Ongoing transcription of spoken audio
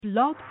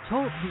Blog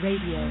Talk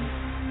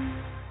Radio.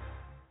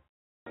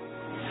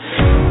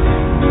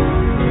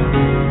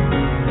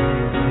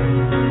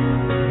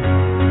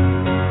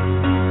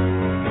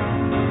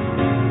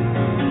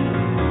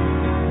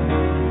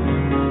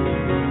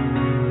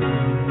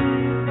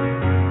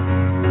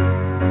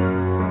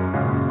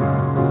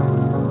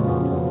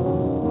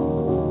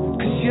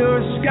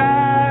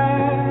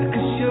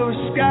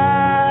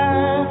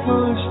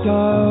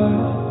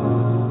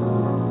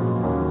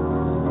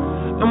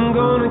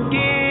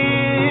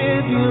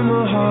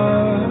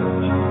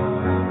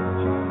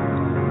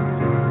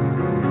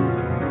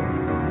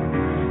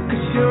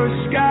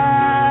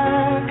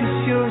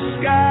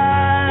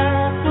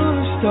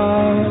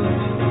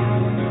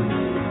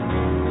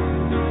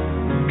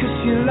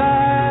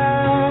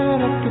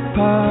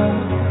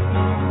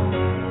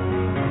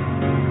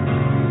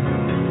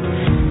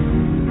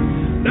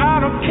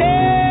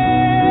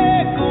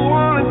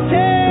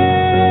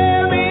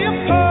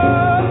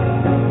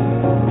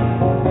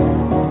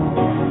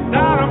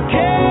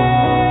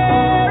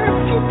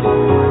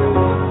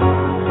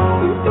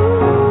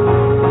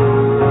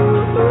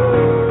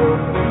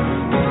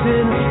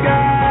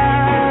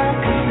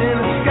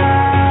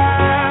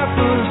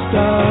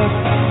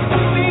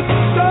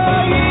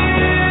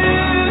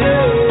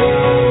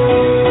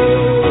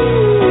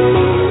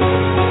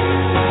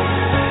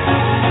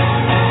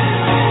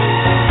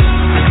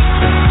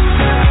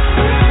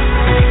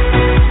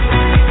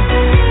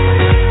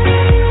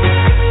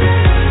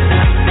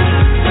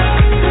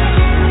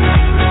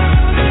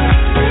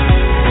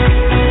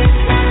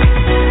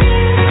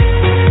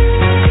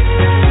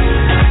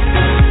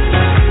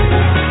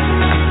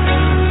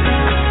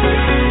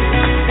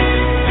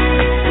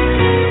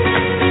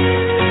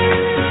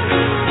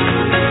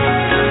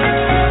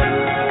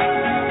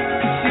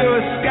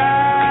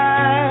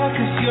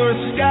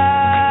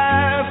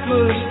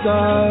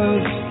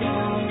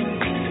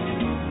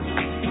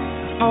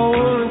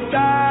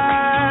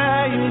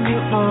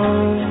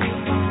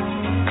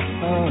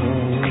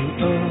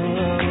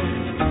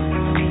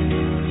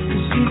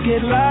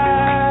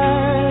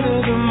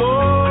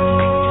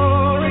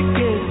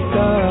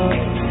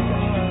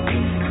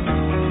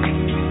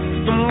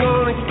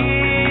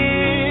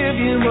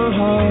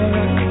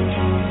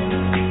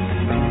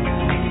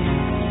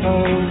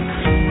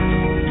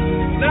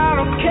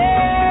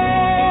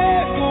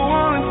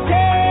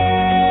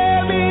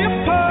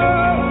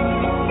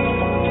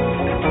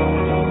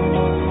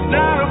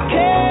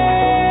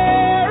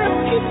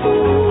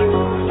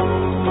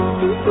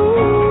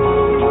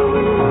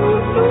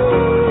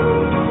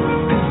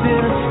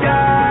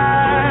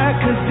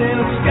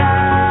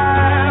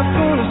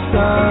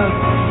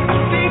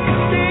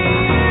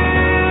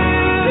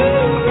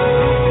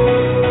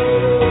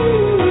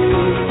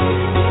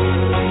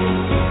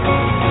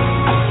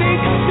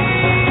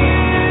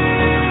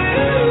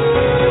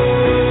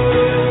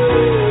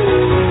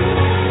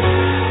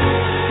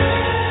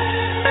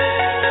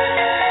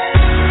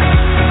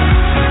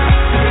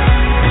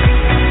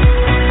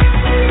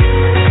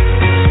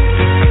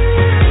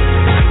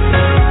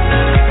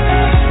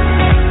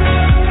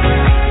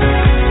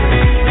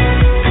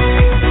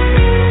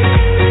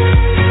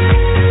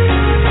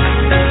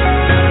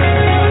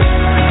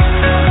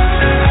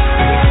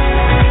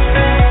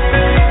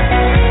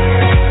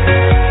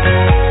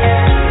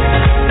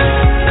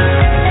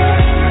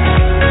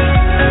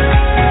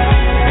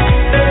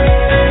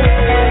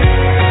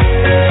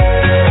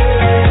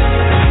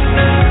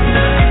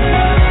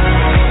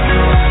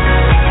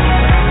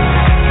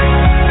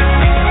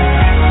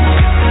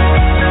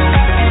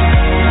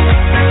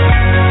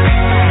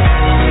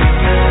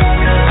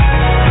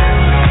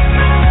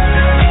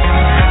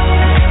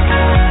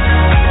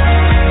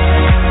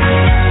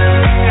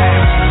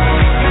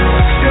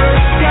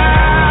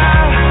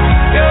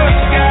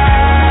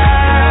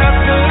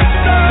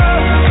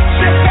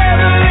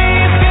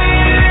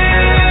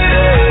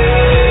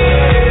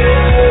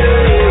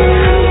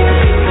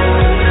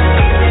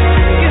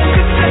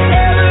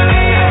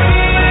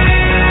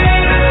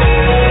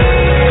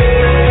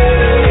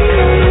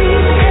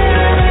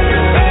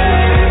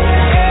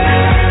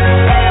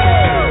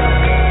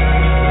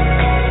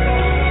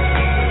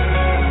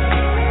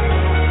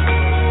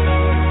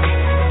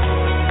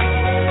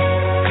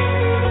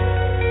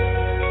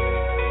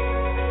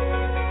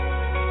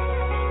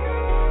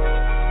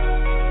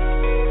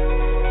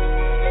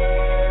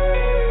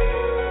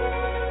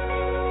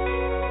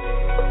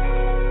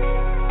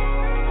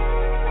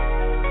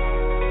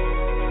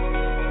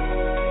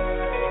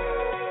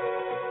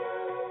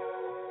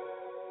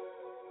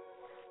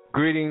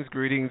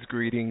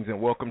 Greetings, and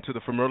welcome to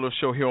the Firmerlo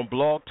Show here on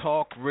Blog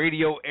Talk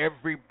Radio,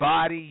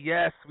 everybody.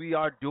 Yes, we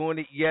are doing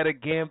it yet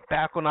again,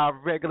 back on our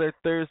regular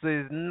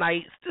Thursdays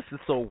nights. This is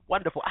so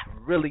wonderful. I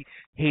really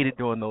hated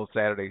doing those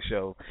Saturday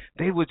shows.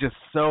 They were just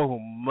so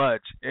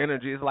much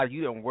energy. It's like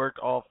you done worked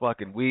all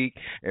fucking week,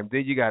 and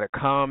then you got to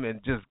come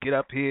and just get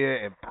up here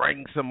and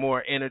bring some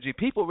more energy.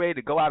 People ready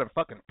to go out and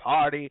fucking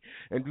party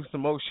and do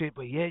some more shit,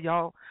 but yeah,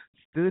 y'all,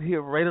 stood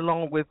here right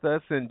along with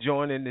us and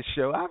joining the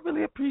show. I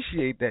really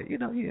appreciate that. Yes.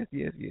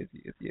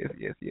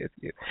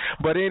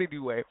 But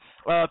anyway,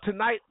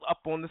 tonight up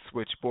on the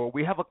switchboard,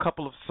 we have a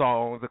couple of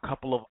songs, a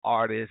couple of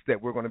artists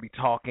that we're going to be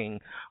talking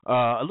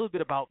a little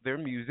bit about their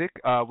music.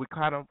 We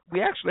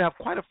actually have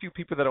quite a few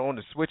people that are on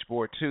the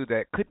switchboard too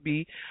that could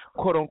be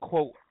quote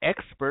unquote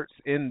experts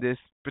in this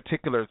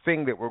particular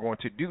thing that we're going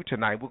to do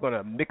tonight. We're going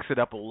to mix it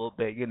up a little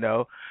bit,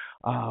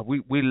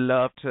 we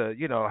love to,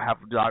 have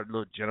our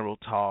little general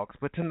talks,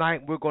 but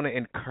tonight we're going to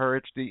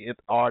encourage the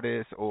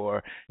artists,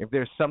 or if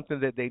there's something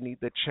that they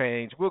need to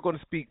change, we're going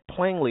to speak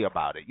plainly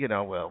about it.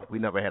 Well, we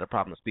never had a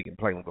problem speaking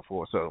plainly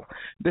before, so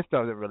this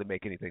doesn't really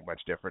make anything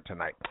much different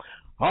tonight.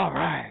 All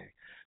right.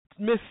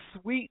 Miss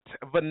Sweet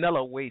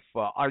Vanilla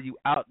Wafer, are you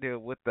out there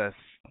with us?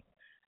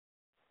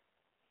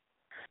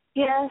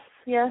 Yes,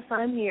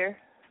 I'm here.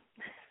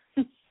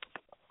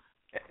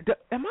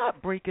 Am I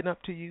breaking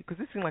up to you?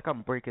 Because it seems like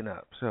I'm breaking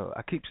up, so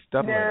I keep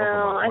stumbling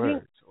over my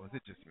words. Or is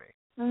it just me?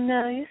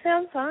 No, you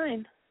sound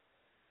fine.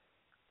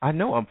 I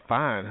know I'm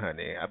fine,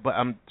 honey, but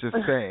I'm just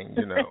saying,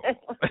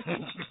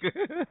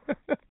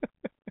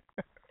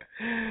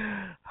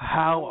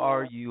 How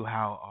are you?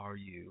 I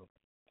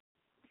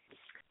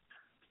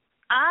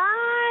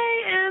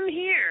am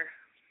here.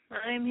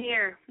 I'm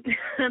here.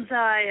 That's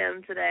how I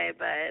am today,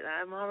 but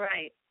I'm all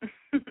right.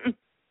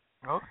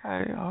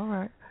 Okay, all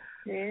right.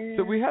 Yeah.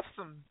 So we have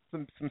some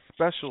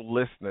special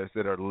listeners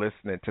that are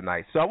listening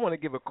tonight. So I want to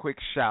give a quick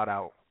shout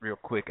out real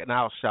quick, and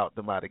I'll shout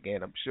them out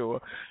again, I'm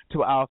sure,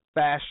 to our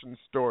Fashion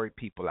Story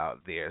people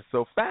out there.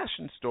 So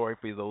Fashion Story,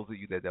 for those of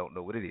you that don't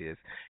know what it is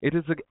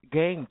a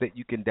game that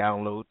you can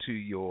download to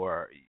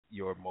your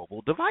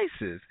mobile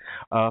devices.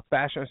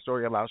 Fashion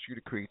Story allows you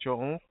to create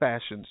your own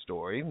fashion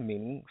story,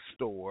 meaning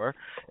store.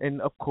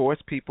 And, of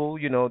course, people,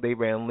 they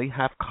randomly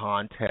have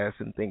contests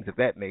and things of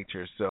that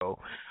nature. So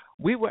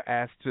we were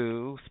asked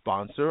to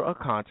sponsor a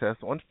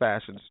contest on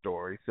Fashion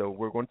Story, so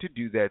we're going to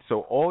do that.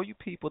 So all you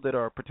people that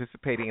are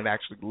participating and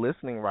actually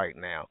listening right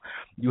now,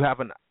 you have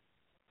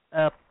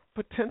a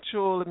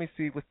potential, let me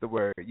see what's the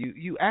word,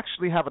 you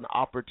actually have an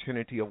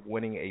opportunity of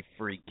winning a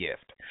free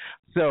gift.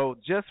 So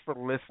just for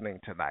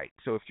listening tonight,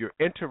 so if you're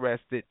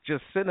interested,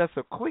 just send us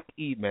a quick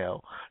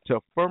email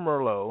to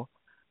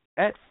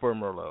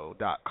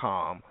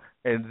firmerlo@firmerlo.com,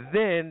 and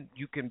then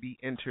you can be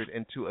entered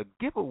into a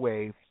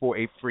giveaway for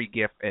a free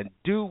gift. And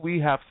do we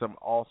have some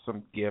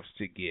awesome gifts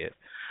to give?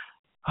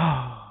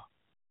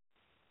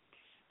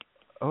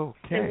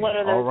 Okay. And what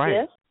are those all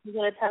right. gifts? You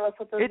going to tell us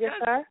what those gifts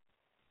are?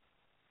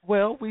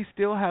 Well, we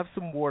still have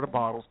some water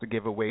bottles to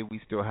give away. We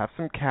still have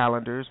some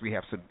calendars. We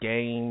have some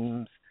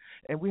games.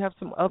 And we have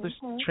some other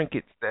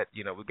trinkets that,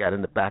 we got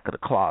in the back of the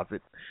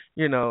closet,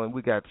 and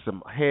we got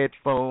some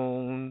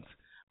headphones.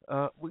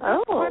 We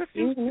got quite a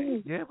few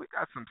things. Yeah, we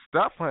got some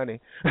stuff,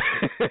 honey.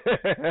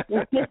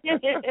 The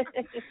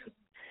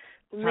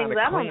things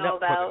I don't know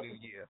about.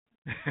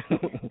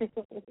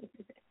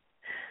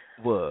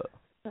 What?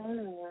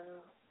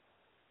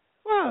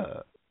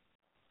 What?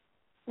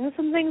 There's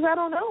some things I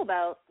don't know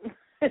about.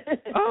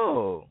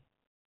 Oh.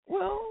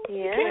 Well, yeah.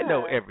 You can't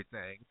know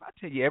everything. If I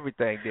tell you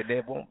everything, then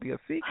there won't be a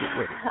secret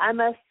with it. I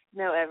must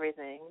know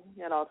everything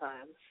at all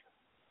times.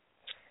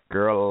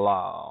 Girl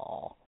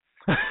law.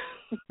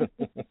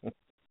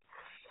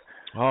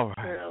 All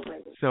right.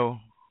 So,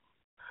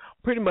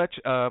 pretty much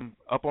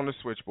up on the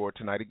switchboard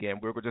tonight again,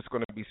 we're just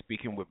going to be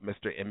speaking with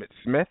Mr. Emmett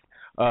Smith.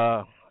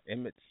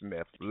 Emmett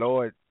Smith,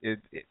 Lord,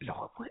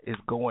 what is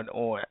going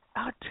on?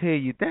 I'll tell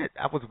you that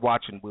I was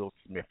watching Will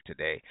Smith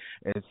today,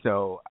 and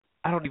so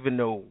I don't even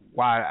know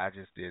why I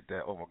just did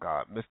that. Oh my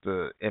God,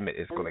 Mr. Emmett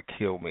is going to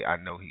kill me. I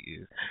know he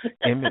is.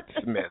 Emmett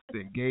Smith,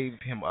 and gave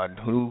him a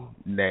new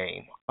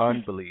name.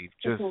 Unbelievable,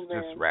 just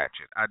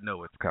ratchet. I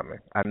know it's coming.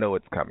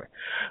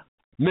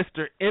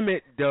 Mr.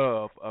 Emmett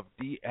Dove of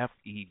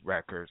DFE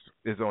Records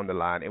is on the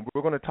line, and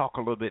we're going to talk a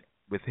little bit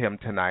with him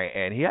tonight.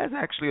 And he has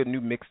actually a new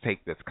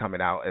mixtape that's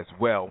coming out as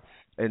well.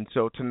 And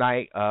so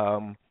tonight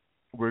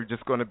we're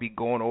just going to be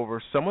going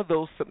over some of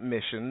those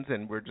submissions,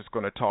 and we're just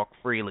going to talk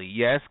freely.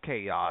 Yes,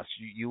 Chaos,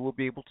 you will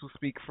be able to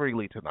speak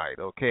freely tonight,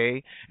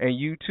 okay? And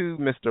you too,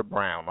 Mr.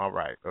 Brown. All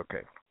right,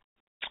 okay.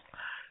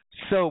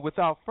 So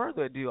without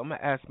further ado, I'm going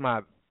to ask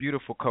my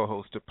beautiful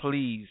co-host to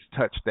please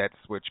touch that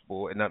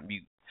switchboard and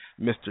unmute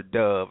Mr.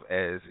 Dove,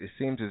 as it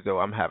seems as though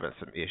I'm having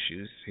some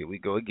issues. Here we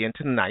go again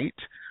tonight.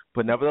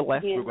 But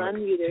nevertheless, we're going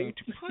to continue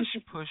to push.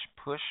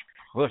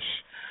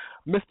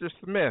 Mr.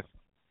 Smith.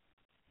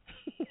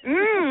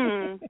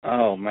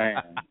 Oh,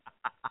 man.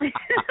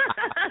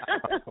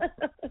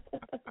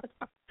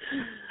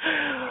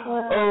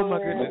 Oh, my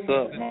goodness. What's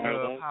up,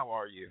 how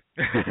are you?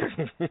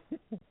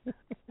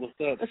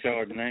 What's up,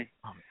 Chardonnay?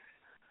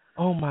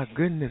 Oh, my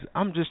goodness.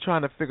 I'm just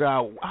trying to figure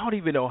out. I don't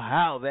even know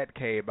how that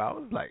came out.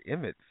 It was like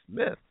Emmett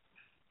Smith.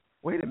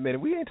 Wait a minute.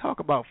 We ain't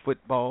talking about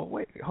football.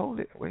 Wait, hold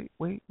it. Wait.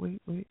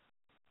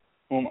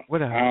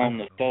 What on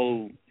the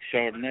Faux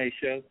Chardonnay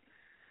show?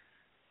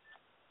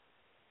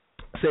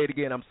 Say it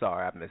again. I'm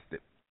sorry. I missed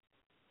it.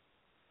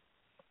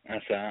 I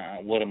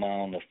said, what am I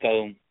on the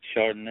Faux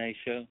Chardonnay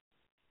show?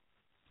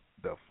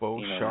 The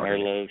faux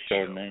Merlot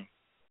Chardonnay.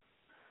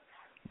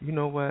 You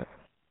know what?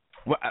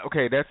 Well,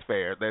 okay, that's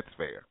fair. That's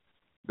fair.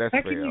 That's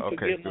How fair. can you Okay,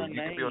 forget so my you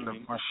can be on the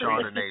name?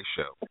 Chardonnay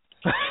show.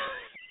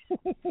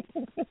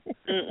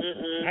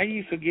 How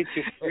you forget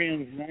your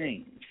friends'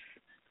 names?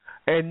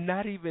 And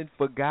not even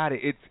forgot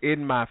it. It's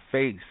in my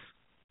face.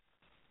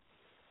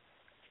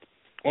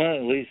 Well,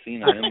 at least,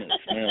 Emmett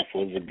Smith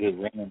was a good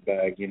running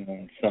back,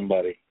 and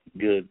somebody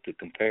good to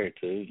compare it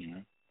to,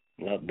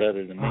 a lot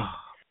better than me.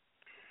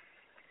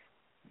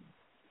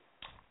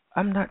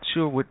 I'm not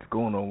sure what's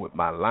going on with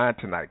my line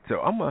tonight, so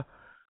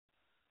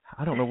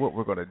I don't know what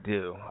we're going to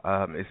do.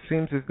 It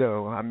seems as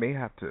though I may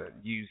have to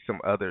use some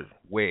other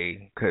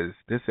way because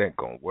this ain't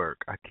going to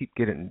work. I keep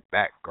getting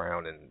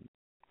background and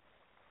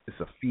it's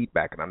a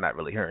feedback and I'm not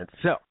really hearing.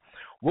 So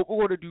what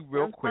we're going to do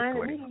real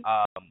quickly.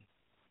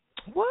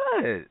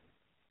 What?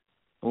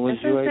 Was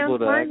you able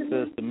to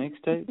access the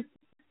mixtape?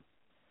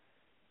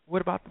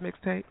 What about the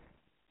mixtape?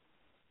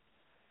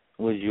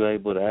 Was you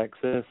able to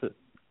access it?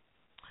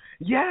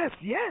 Yes.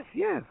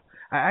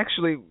 I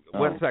actually,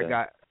 once I okay.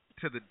 got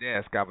to the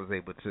desk, I was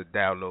able to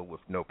download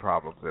with no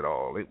problems at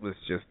all. It was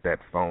just that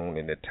phone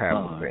and the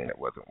tablet thing that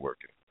wasn't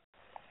working.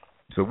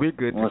 So we're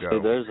good to go. See,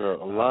 there's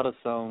a lot of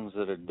songs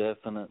that are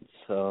definite,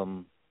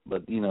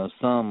 but,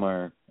 some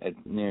are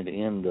near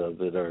the end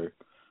of it are,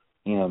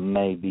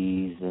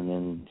 maybes and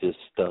then just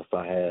stuff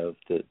I have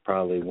that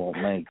probably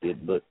won't make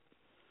it. But,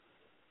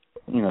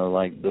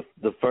 like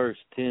the first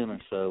 10 or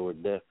so are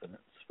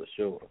definites for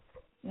sure.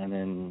 And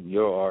then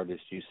your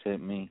artist you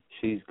sent me,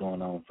 she's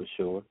going on for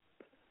sure.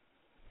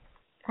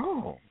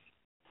 Oh,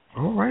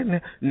 all right.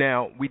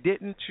 Now, we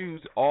didn't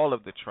choose all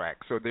of the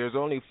tracks, so there's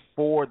only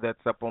 4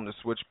 that's up on the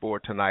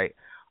switchboard tonight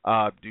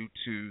due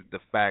to the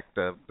fact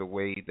of the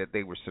way that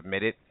they were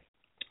submitted.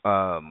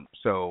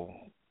 So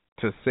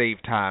to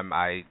save time,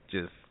 I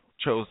just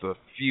chose a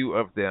few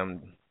of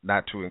them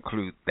not to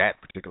include that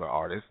particular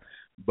artist,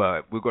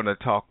 but we're going to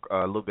talk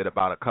a little bit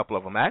about a couple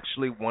of them.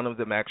 Actually, one of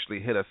them actually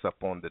hit us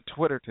up on the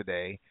Twitter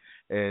today,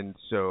 and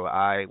so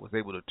I was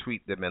able to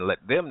tweet them and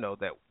let them know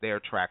that their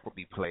track will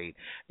be played.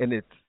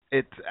 And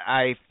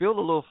I feel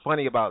a little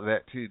funny about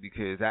that too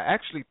because I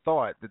actually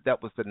thought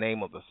that was the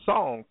name of the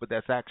song, but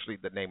that's actually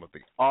the name of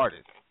the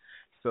artist.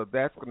 So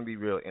that's going to be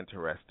real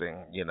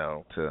interesting,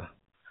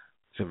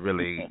 to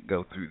really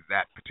go through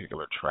that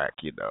particular track,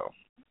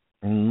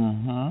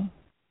 Mhm.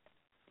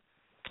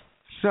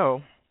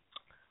 So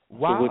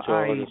while which I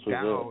artist was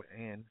go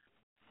in,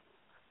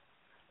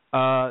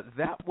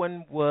 that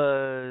one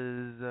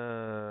was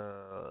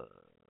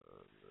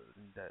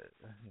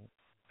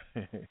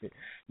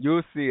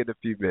you'll see in a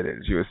few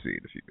minutes.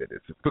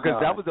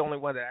 Because that was the only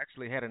one that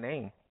actually had a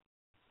name.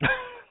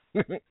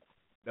 The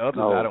others,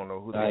 I don't know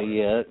who they were.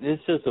 Yeah,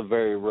 it's just a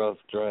very rough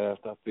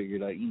draft. I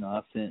figured, I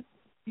sent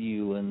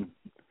you, and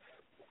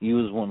you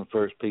was one of the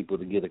first people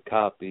to get a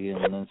copy,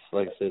 and it's,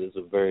 like I said, it's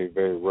a very,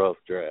 very rough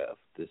draft.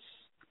 It's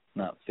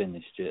not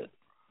finished yet.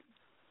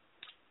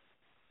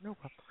 No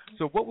problem.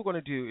 So what we're going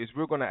to do is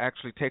we're going to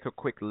actually take a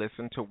quick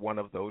listen to one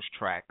of those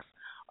tracks.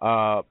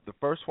 The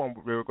first one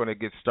we're going to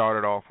get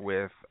started off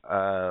with,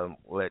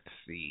 let's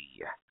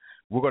see.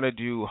 We're going to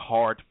do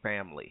Hard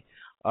Family.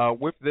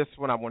 With this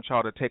one, I want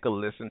y'all to take a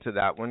listen to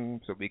that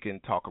one so we can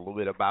talk a little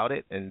bit about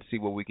it and see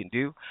what we can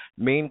do.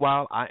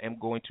 Meanwhile, I am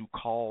going to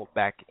call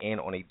back in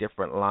on a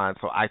different line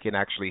so I can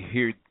actually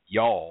hear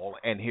y'all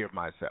and hear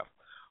myself.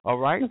 All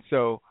right?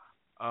 So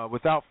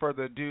without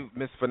further ado,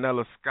 Miss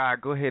Vanilla Sky,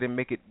 go ahead and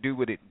make it do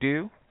what it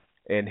do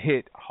and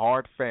hit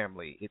Hard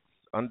Family. It's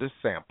under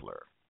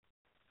sampler.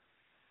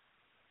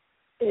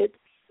 It's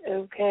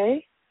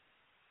okay.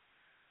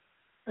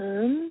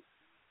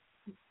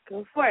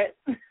 Go for it.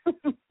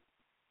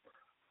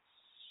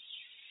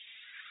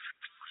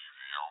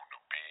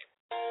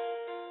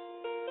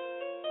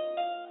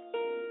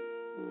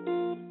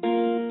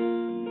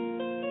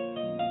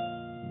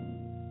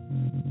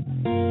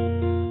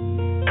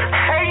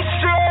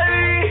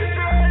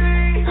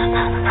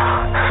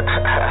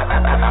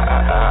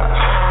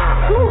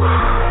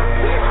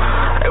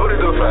 Hey, what it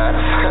do, fast?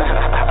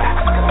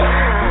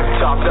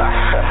 Top that.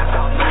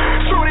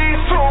 Shooty,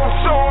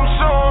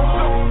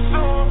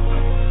 zoom.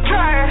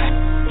 Cash.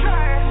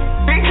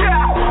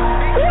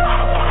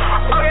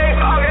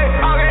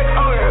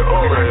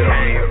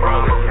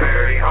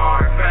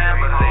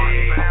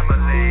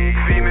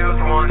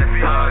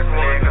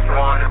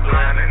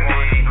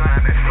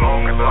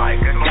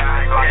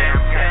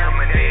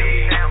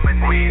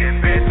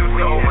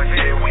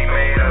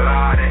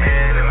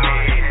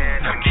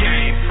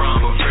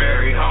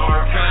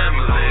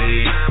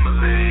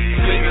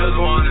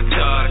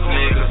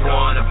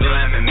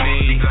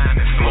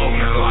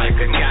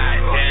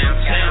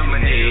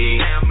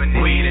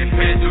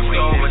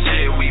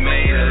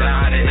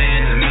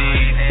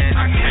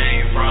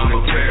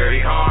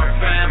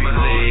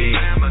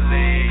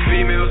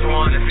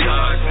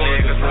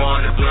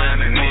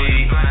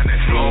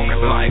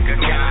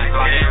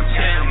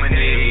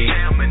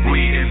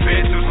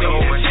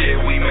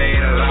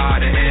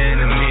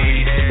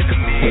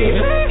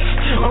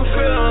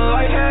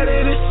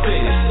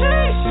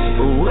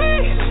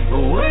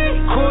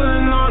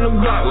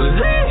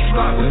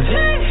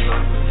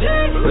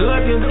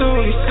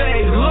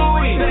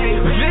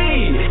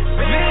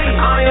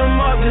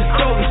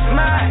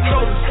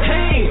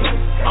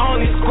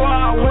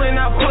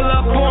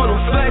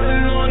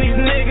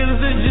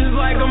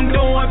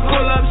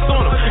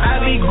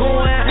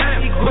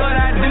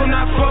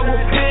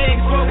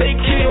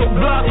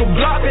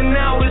 and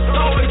now it's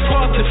always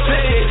across the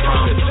fed.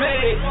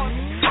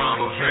 From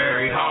a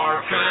very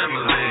hard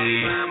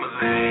family.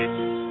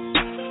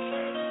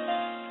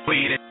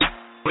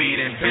 We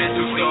done been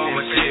through so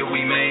much shit,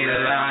 we made a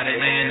lot of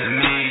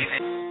enemies.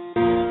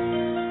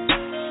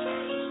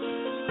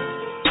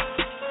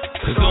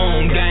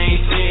 Zoom gang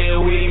shit,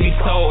 we be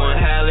towing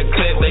hella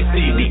clip. They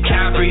see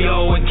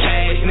DiCaprio and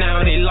Cash,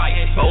 now they like,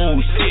 oh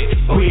shit.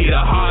 We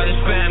the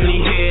hardest family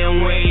here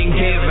and we ain't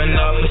giving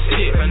up a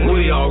shit.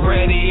 We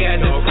already at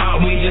the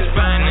top, we just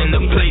finding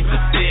the place to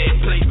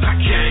sit. I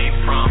came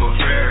from a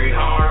very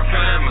hard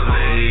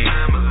family.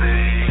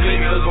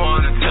 Females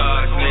wanna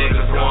touch,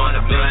 niggas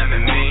wanna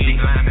blame me.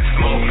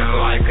 Smoking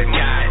like a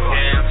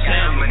goddamn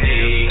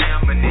chimney.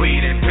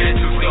 We done been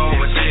through so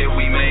much shit,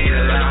 we made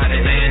a lot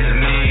of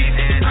enemies.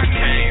 I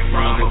came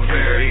from a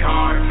very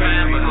hard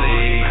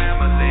family.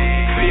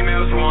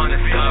 Females wanna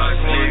touch,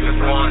 niggas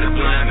wanna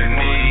blame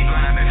me.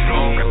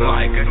 Smoking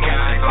like a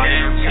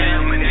goddamn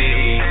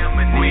chimney.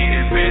 We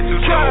done been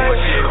through so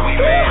much shit, we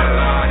made a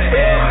lot of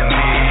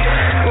enemies.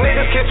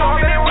 Niggas keep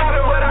talking and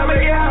rapping, but I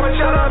make it happen.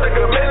 Shout out to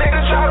good men,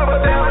 niggas try to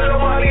put down the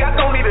money. I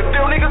don't need a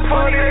deal, niggas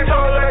funny, they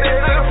talk like this,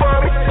 niggas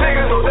funny.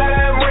 Niggas so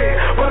damn rich,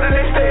 but the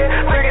next day,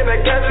 thinking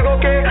that cash is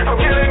okay. I'm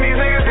killing these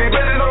niggas, these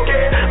bitches don't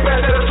care. Back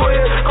to the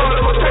twins, call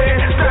them a pain.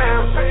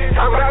 Damn,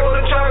 I'm back on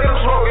the track, I'm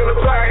smoking the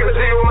pack. Let's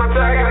see what my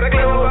tag, got a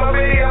clip on my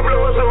video, I'm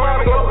blowing some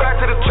rhyme. Go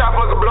back to the chop,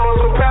 like I'm blowing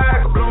some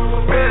packs.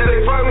 Bitches, they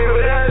fuck me,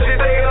 but that shit,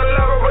 they gonna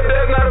love her, but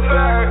that's not a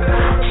fact.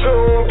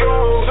 Soon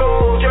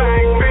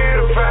gang, be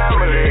the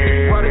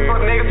family. Why these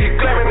fuck niggas keep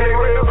claiming they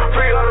real?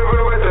 Free all the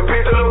real, rest in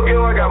peace to Lil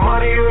Gil. I got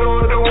money, you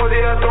know what the ones,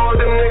 yeah, I throw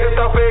them niggas,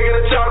 stop faking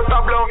the chop,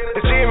 stop blowing.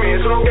 You see me,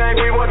 it's some gang,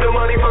 we want the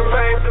money for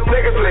fame.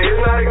 Niggas play,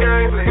 it's not a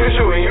game. You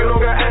shooting, you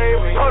don't got aim.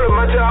 All of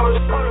my job is,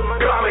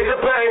 I made the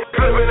pain.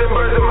 Flipping and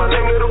bursting my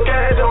name, little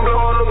cash. I'm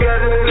blowing them gas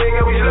and this thing,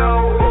 and we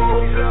slow.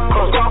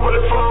 Cross off with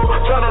the phone,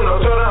 turn on,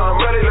 I'm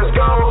ready, let's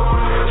go.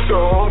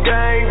 Soon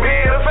gang, be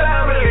the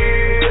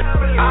family.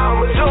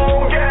 I'm a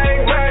soon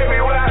gang, baby.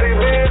 Why these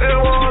bitches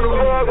wanna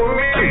fuck with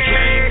me? I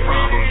came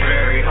from a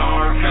very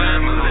hard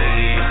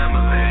family.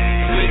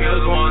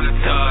 Niggas wanna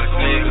touch,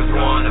 niggas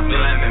wanna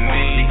blame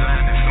me.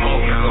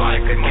 Smoking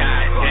like a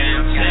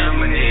goddamn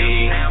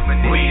chimney.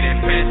 We done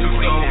been through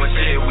so much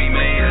shit, we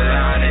made a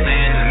lot of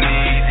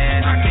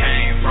enemies. I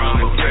came from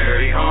a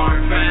very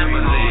hard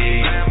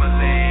family.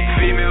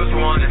 Females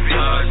wanna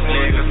touch,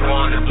 niggas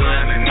wanna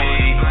blame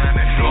me.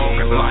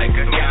 Smoking like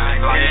a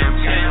goddamn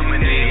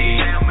chimney.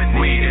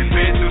 We done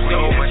been through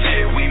so much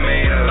shit, we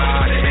made a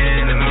lot of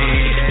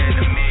enemies.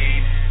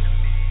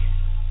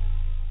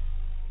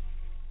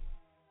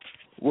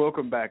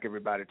 Welcome back,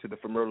 everybody, to the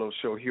Fumerlo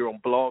Show here on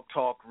Blog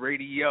Talk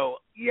Radio.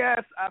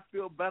 Yes, I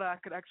feel better. I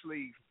could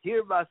actually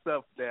hear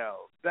myself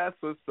now. That's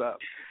what's up.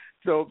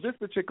 So this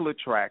particular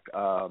track,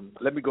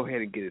 let me go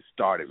ahead and get it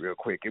started real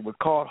quick. It was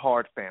called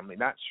Hard Family.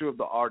 Not sure of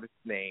the artist's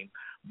name,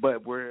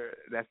 but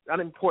that's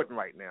unimportant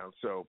right now.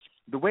 So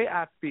the way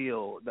I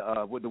feel,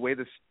 with the way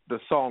the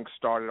song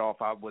started off,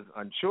 I was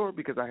unsure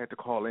because I had to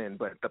call in.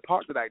 But the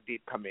part that I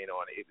did come in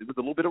on, it was a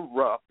little bit of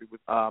rough. It was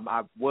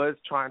I was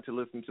trying to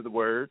listen to the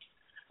words,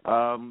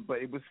 but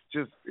it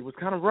was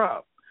kind of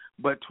rough.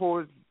 But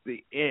towards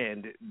the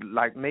end,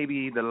 like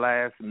maybe the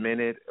last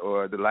minute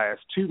or the last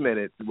 2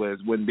 minutes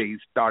was when they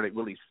started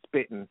really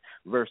spitting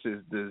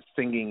versus the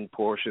singing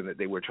portion that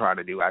they were trying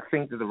to do. I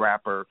think that the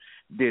rapper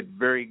did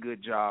very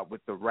good job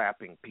with the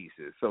rapping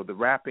pieces. So the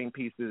rapping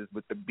pieces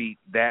with the beat,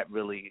 that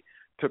really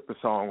took the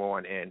song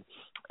on, and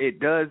it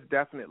does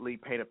definitely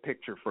paint a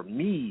picture for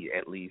me,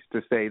 at least,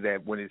 to say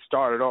that when it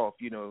started off,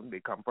 you know, they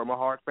come from a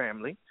hard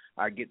family.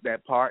 I get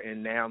that part,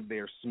 and now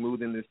they're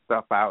smoothing this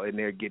stuff out and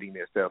they're getting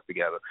themselves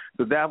together.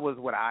 So that was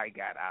what I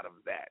got out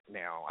of that.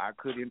 Now, I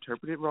could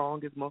interpret it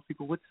wrong, as most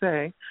people would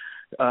say.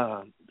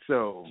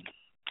 So,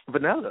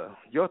 Vanilla,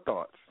 your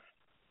thoughts?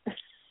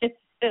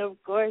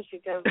 Of course, you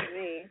come to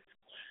me.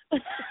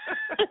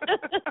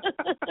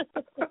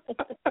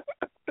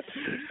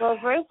 Well,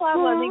 first of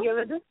all, let me give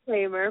a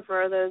disclaimer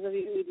for those of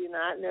you who do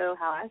not know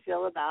how I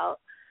feel about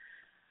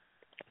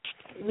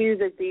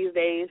music these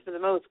days, for the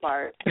most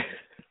part.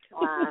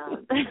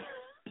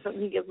 Let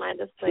me give my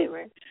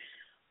disclaimer.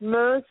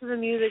 Most of the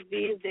music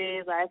these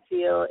days, I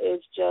feel,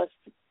 is just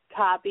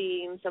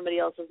copying somebody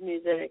else's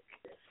music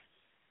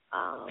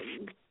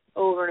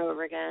over and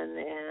over again,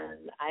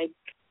 and I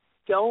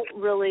don't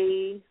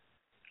really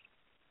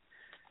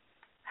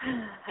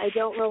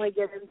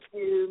get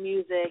into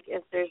music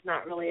if there's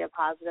not really a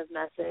positive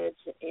message,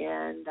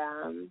 and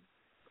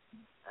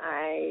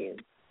I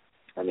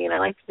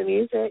like the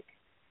music.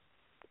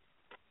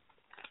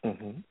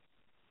 Mhm.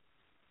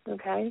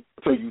 Okay.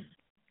 So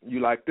you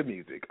like the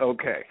music,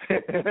 okay?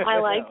 I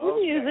like the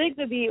music.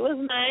 The beat was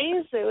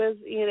nice. It was,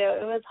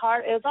 it was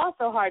hard. It was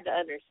also hard to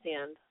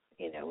understand,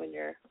 when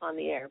you're on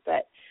the air.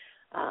 But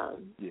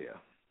yeah.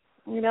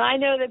 I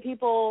know that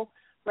people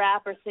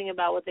rap or sing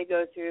about what they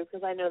go through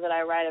because I know that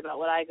I write about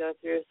what I go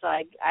through, so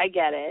I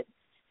get it.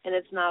 And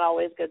it's not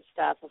always good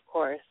stuff, of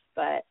course,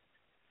 but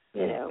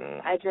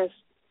I just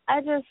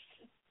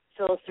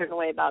feel a certain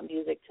way about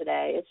music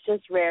today. It's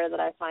just rare that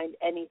I find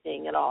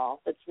anything at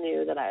all that's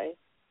new that I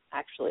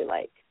actually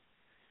like.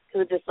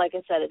 Because just like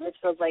I said, it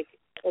just feels like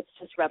it's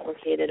just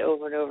replicated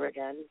over and over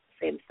again.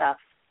 Same stuff,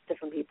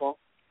 different people.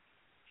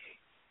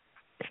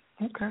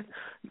 Okay.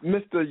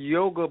 Mr.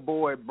 Yoga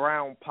Boy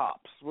Brown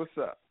Pops, what's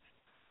up?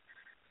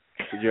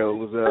 Yo,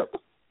 what's up?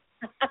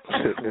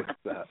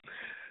 What's up?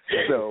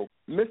 So,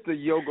 Mr.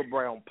 Yoga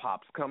Brown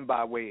Pops come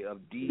by way of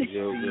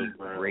DC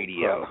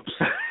Radio.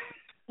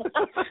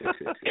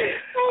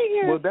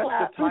 Well, that's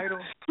the title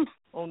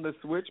on the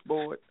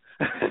switchboard.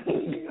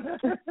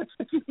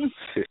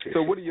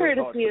 So what are your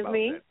thoughts about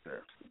that,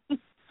 sir?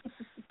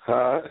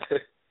 Huh?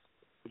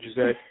 What'd you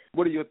say?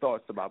 What are your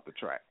thoughts about the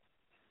track?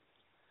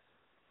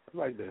 I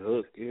like the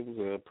hook. It was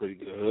a pretty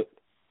good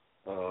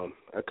hook.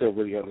 I couldn't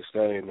really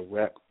understand the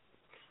rap,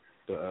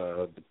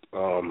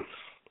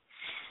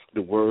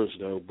 the words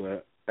though,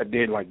 but I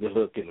did like the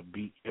hook and the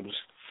beat. It was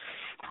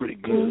pretty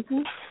good.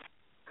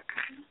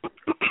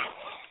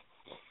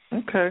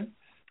 Okay.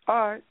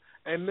 All right.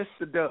 And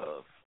Mr.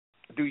 Dove,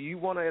 do you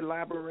want to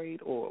elaborate,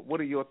 or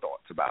what are your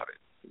thoughts about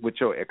it with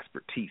your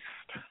expertise?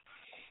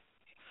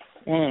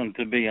 Well,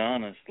 to be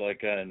honest,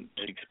 like I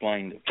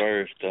explained at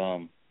first,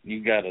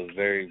 you got a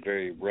very,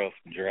 very rough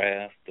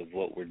draft of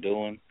what we're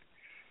doing,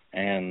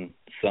 and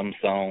some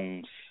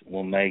songs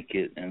will make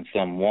it and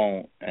some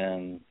won't.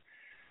 And,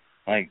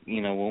 like,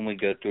 you know, when we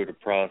go through the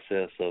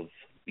process of,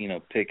 you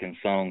know, picking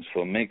songs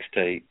for a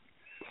mixtape,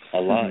 a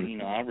lot, you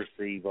know, I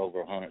receive over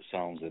 100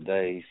 songs a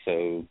day,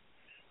 so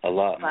a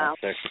lot my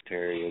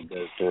secretary will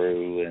go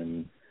through.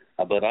 And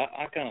but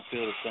I kind of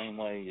feel the same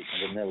way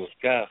Vanilla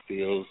Sky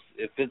feels.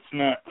 If it's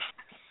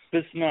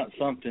not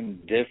something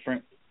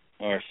different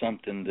or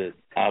something that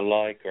I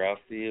like or I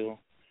feel,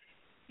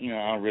 you know,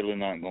 I'm really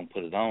not going to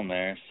put it on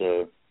there.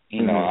 So,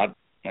 you know, I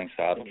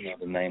don't know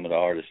the name of the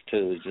artist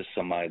too. It's just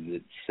somebody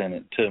that sent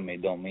it to me.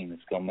 Don't mean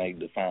it's going to make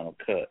the final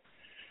cut.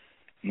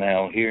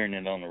 Now, hearing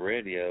it on the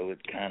radio, it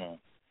kind of,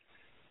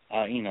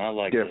 you know, I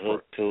like the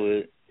hook to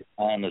it.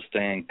 I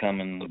understand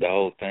coming the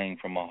whole thing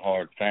from a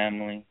hard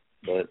family,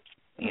 but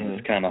you know,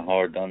 it's kind of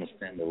hard to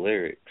understand the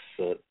lyrics.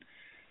 So,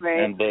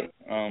 but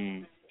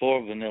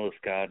for Vanilla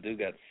Sky, I do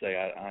got to say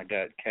I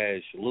got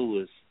Cash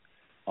Lewis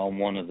on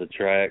one of the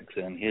tracks,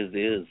 and his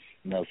is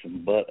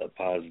nothing but a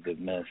positive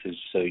message.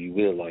 So you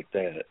will like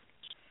that.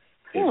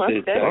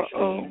 It's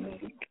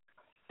actually,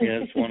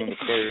 it's one of the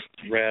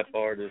first rap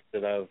artists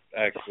that I've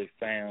actually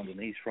found, and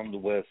he's from the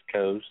West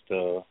Coast.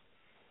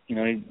 You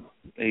know,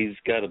 he's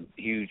got a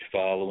huge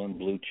following,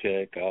 blue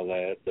check, all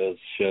that, does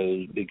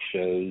shows, big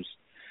shows,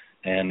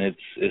 and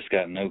it's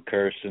got no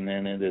cursing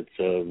in it. It's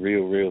a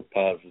real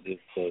positive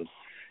for,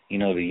 you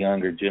know, the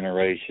younger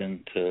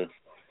generation to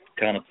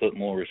kind of put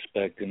more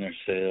respect in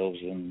themselves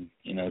and,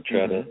 you know,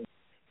 try to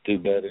do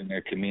better in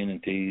their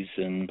communities.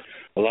 And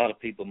a lot of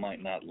people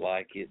might not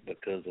like it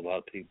because a lot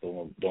of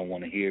people don't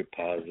want to hear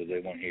positive. They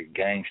want to hear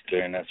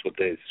gangster, and that's what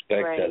they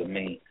expect out of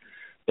me.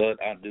 But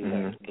I do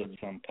like to put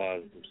some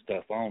positive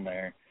stuff on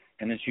there,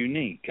 and it's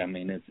unique. I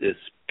mean, it's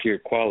pure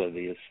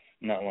quality. It's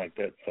not like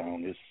that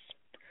song. It's,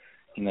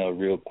 you know, a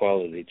real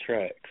quality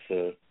track.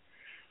 So,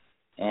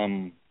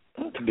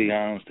 to be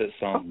honest, that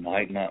song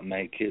might not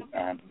make it.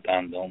 I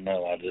don't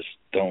know. I just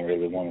don't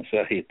really want to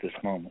say at this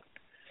moment.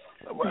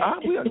 Well,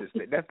 we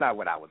understand. That's not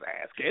what I was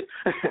asking.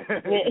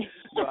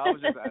 No, I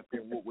was just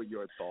asking what were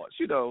your thoughts.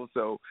 You know,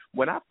 so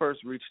when I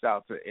first reached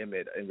out to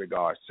Emmett in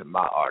regards to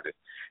my artist,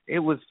 it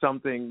was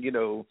something, you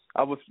know,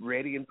 I was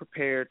ready and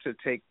prepared to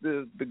take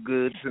the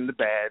goods and the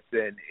bads,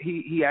 and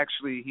he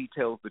actually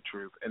tells the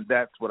truth, and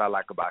that's what I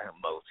like about him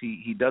most.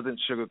 He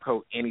doesn't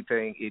sugarcoat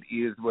anything. It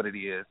is what it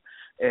is,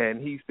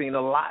 and he's seen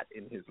a lot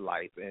in his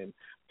life and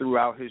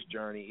throughout his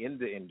journey in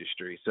the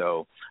industry.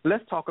 So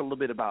let's talk a little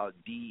bit about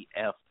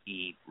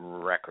DFE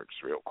Records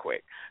real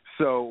quick.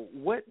 So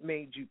what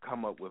made you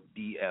come up with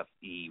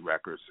DFE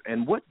Records,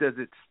 and what does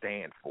it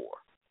stand for?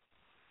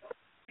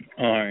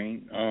 All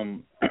right.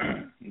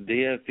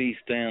 DFE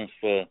stands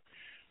for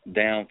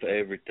Down for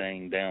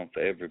Everything, Down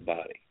for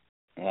Everybody.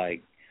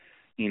 Like,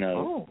 you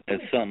know,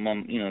 it's something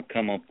I'm, you know,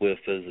 come up with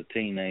as a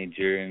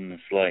teenager, and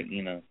it's like,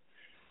 you know,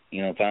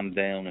 if I'm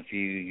down with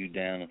you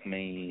down with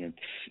me. It's,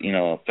 you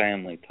know, a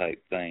family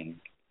type thing.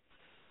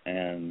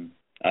 And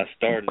I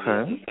started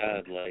as a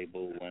side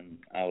label when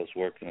I was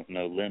working with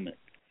No Limit.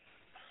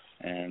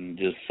 And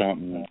just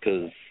something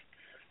because,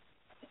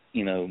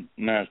 you know,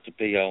 Master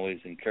P always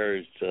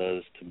encouraged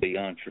us to be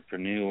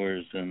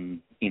entrepreneurs, and,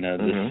 you know,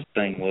 this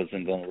thing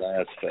wasn't going to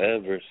last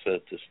forever, so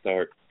to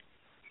start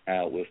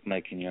out with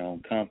making your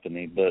own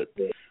company. But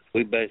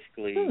we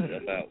basically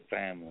about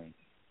family.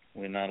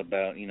 We're not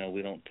about, you know,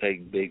 we don't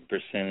take big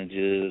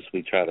percentages.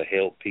 We try to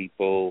help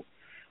people.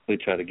 We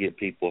try to get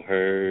people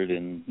heard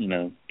and, you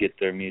know, get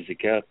their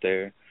music out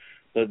there.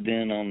 But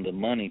then on the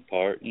money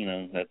part, you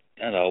know,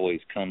 that always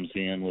comes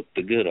in with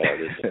the good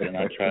artists. And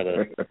I try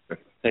to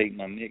take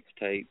my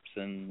mixtapes,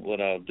 and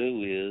what I'll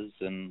do is,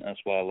 and that's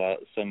why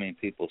so many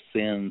people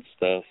send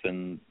stuff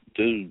and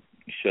do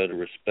show the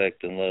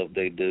respect and love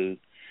they do,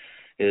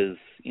 is,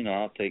 you know,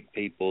 I'll take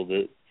people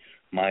that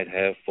might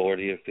have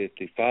 40 or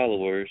 50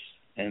 followers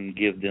and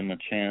give them a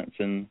chance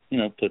and,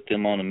 put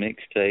them on a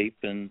mixtape,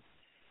 and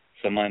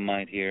somebody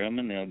might hear them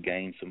and they'll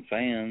gain some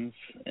fans,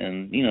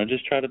 and,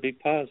 just try to be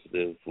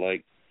positive,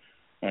 like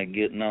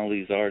getting all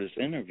these artist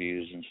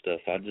interviews and stuff.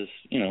 I just,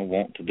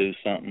 want to do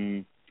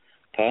something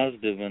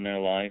positive in their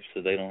life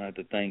so they don't have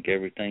to think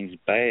everything's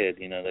bad.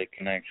 They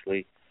can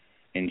actually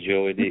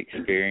enjoy the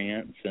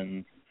experience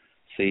and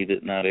see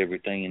that not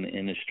everything in the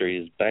industry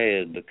is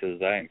bad,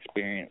 because I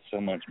experienced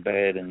so much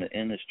bad in the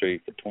industry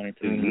for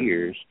 22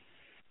 years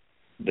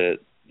that,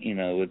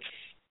 it's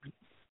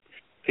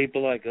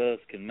people like us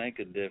can make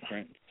a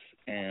difference,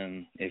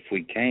 and if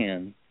we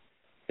can,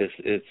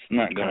 it's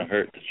not going to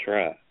hurt to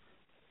try.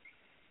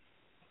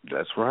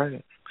 That's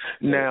right.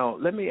 Now,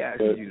 let me ask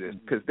you this,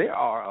 because there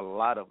are a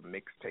lot of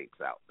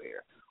mixtapes out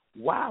there.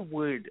 Why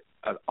would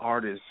an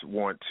artist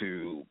want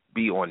to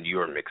be on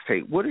your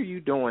mixtape? What are you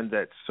doing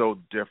that's so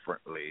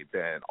differently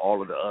than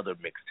all of the other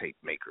mixtape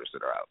makers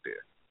that are out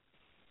there?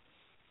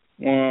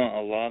 Well,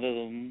 a lot of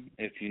them,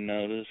 if you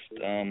noticed,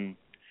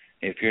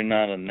 if you're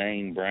not a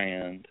name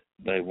brand,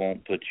 they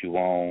won't put you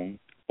on,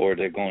 or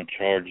they're going to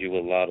charge you a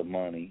lot of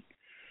money.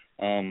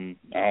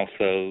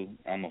 Also,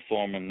 I'm a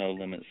former No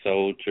Limit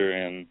soldier,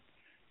 and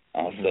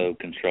also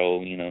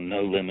control,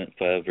 No Limit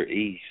Forever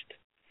East.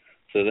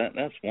 So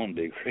that's one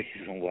big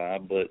reason why.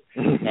 But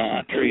no,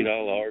 I treat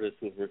all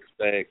artists with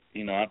respect.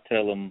 I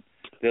tell them,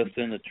 they'll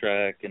send a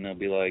track and they'll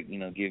be like,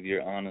 give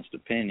your honest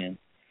opinion.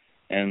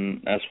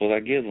 And that's what I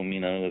give them.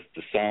 If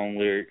the song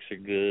lyrics are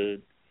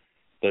good,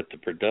 but the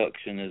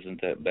production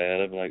isn't that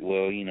bad, I'm like,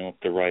 well, if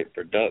the right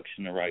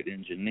production, the right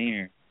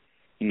engineer,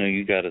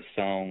 you got a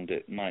song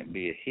that might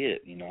be a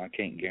hit. I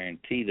can't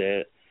guarantee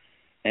that.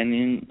 And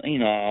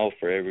then, I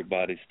offer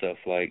everybody stuff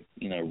like,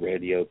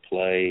 radio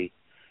play,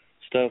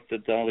 stuff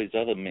that all these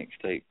other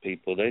mixtape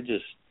people,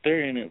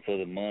 they're in it for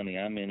the money.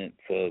 I'm in it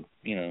for,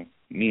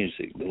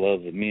 music, the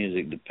love of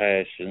music, the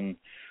passion,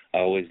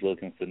 always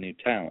looking for new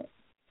talent.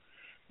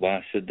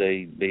 Why should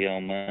they be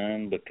on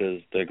mine?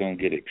 Because they're going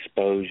to get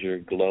exposure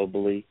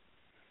globally.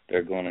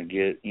 They're going to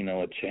get,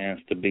 a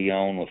chance to be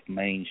on with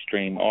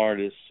mainstream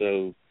artists.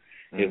 So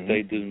if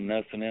they do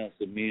nothing else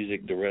with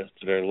music the rest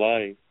of their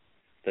life,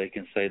 they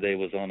can say they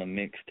was on a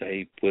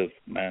mixtape with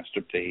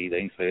Master P. They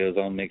can say they was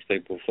on a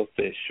mixtape with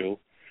Official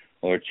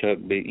or Chuck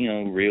B.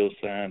 Real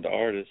signed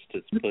artists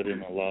that's put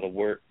in a lot of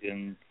work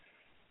and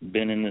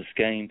been in this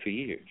game for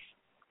years.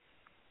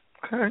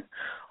 Okay.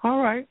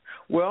 All right.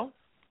 Well,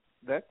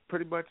 that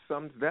pretty much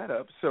sums that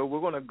up. So we're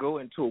going to go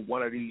into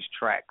one of these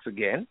tracks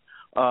again.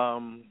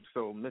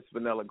 So Miss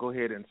Vanilla, go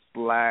ahead and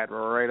slide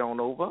right on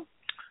over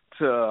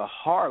to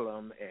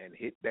Harlem and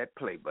hit that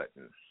play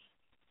button.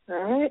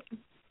 All right.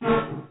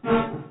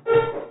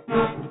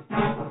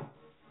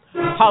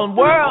 Harlem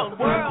World.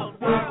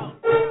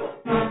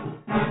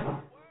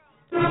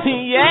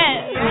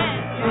 Yeah.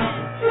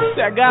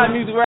 That God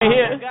music right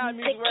here.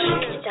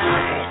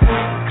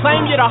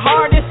 Claim you're the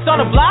hardest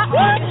on the block.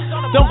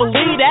 Don't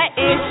believe that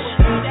ish.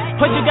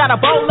 But you got a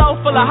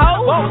bolo full of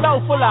hoes.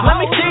 Let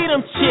me see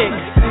them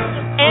chicks.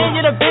 And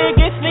you're the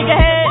biggest nigga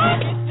head.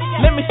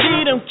 Let me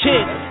see them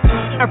chicks.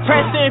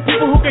 Impressing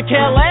people who could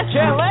care less.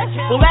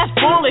 Well, that's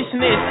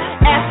foolishness.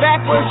 Ass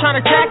backwards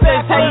trying to track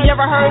us. Have you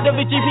ever heard of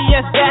a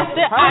GPS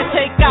bastard? I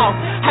take out.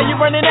 How you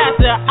running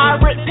after? I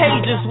rip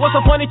pages. What's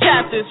the funny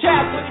chapters?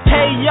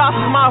 Hey, y'all,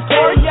 this is my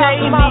forte.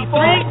 Need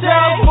 3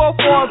 girls for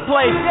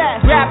foreplay.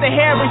 Grab the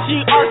hair and she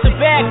arched the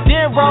back,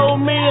 then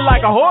roll me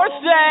like a horse.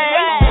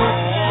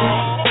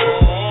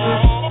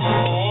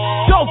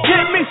 Don't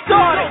get me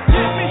started.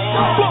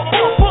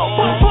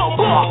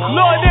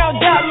 Lord, they don't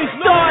got me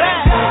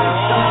started.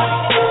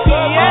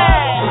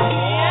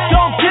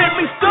 Don't get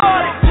me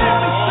started.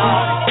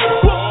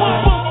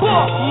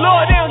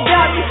 Lord, they don't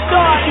got me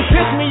started. You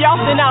pissed me off,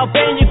 then I'll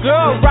bang your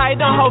girl right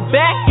on her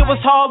back. It was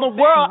Harlem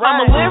World.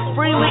 I'ma live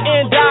freely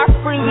and die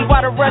freely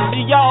while the rest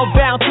of y'all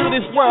bound to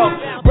this world.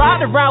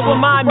 Ride around with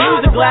my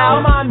music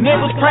loud.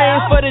 Niggas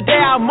praying for the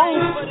day I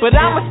move, but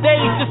I'm a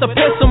stage just to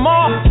piss them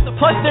off.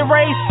 Plus they're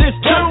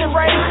racist too.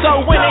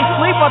 So when they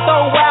sleep, I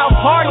throw wild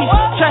parties.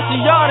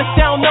 Trusting y'all to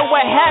sound know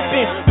what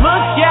happened.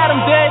 Look at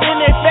them dead in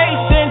their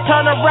face, then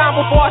turn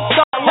around before I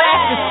start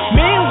laughing.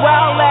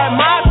 Meanwhile at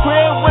my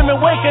crib,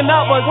 women waking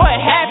up like what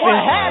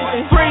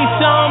happened? Free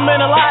some and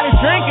a lot of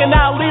drinking.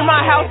 I'll leave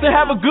my house and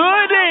have a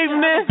good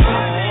evening.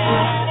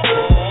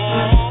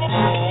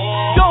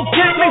 Don't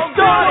get me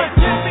started.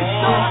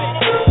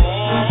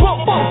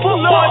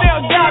 Lord, they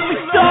got me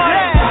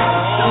started.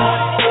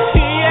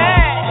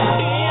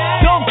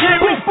 Yeah. Don't get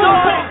me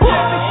started.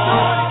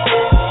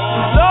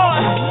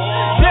 Lord,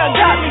 they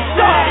got me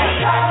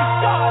started.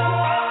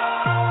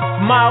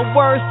 My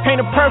words paint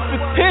a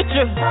perfect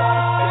picture.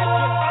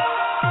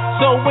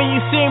 So when you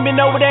see me,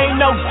 know it ain't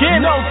no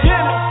gimmick.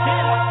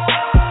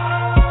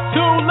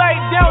 Too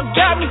late, they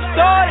got me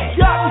started.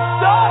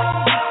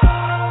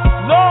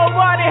 Lord,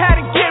 why they had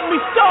to get me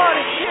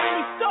started?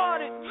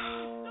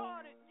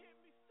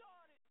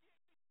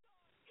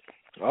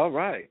 All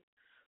right.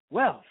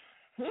 Well,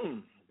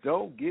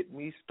 don't get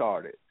me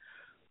started.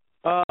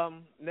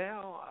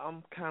 Now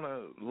I'm kind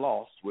of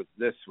lost with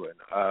this one.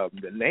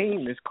 The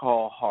name is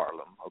called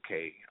Harlem.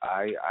 Okay,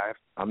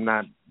 I'm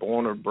not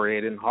born or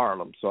bred in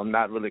Harlem, so I'm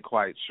not really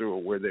quite sure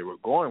where they were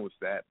going with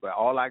that. But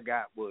all I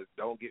got was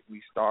 "Don't Get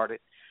Me Started."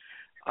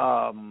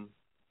 I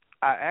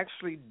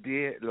actually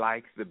did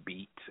like the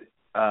beat.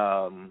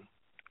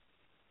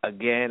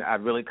 Again, I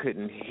really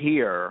couldn't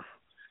hear,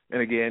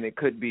 and again, it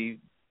could be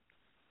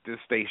the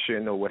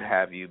station or what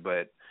have you,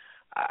 but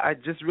I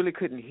just really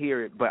couldn't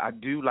hear it, but I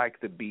do like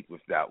the beat with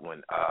that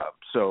one.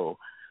 So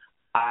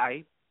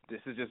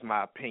this is just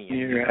my opinion.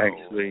 You're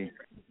actually,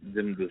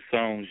 the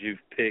songs you've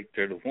picked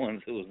are the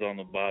ones that was on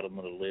the bottom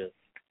of the list.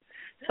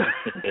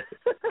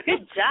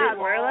 Good job,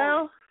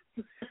 Merlo.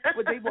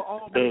 But they were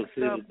all the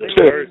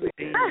first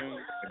team,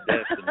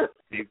 definitely.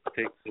 You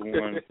picked the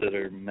ones that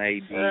are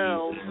maybe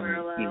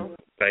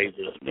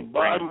favorites. The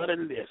bottom of the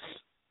list.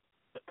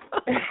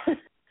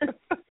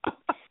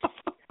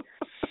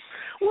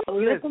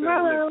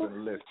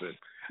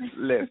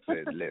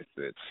 Listen.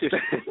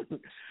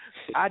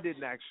 I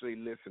didn't actually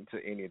listen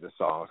to any of the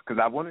songs because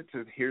I wanted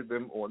to hear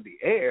them on the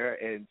air,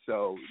 and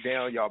so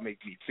now y'all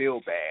make me feel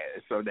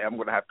bad. So now I'm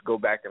going to have to go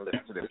back and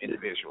listen to them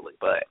individually.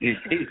 But he's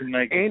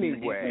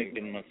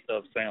making my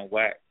stuff sound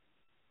whack.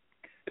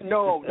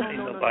 No. We've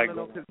had like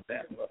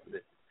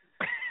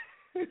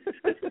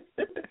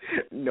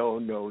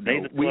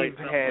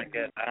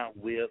that I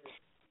whip.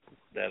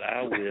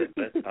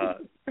 That's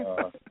hot.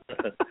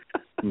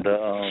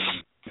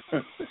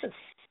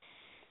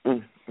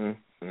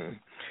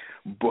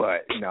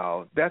 But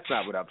no, that's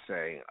not what I'm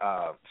saying.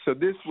 So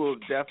this will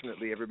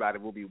definitely, everybody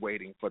will be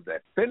waiting for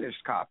that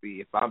finished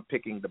copy if I'm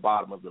picking the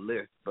bottom of the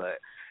list. But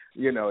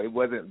it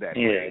wasn't that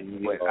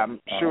great. But I'm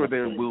sure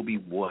there will be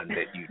one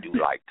that you do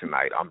like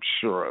tonight. I'm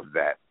sure of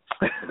that.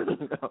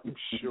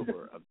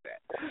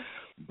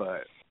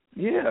 But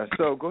yeah,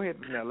 so go ahead,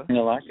 Vanilla.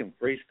 I can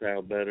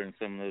freestyle better in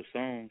some of those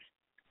songs.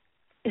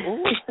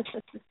 Ooh.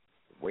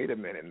 Wait a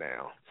minute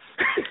now.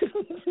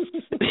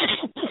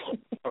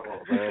 Oh,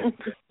 man.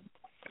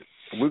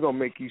 We're going to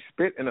make you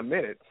spit in a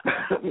minute.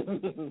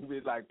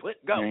 Be like,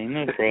 go. Ain't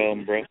no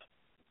problem, bro.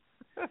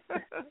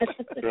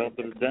 Drop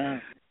it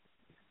down.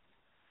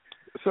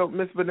 So,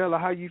 Miss Vanilla,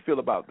 how you feel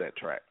about that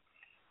track?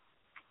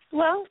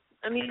 Well,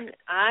 I mean,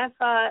 I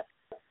thought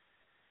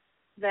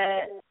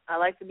that I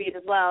liked the beat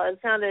as well. It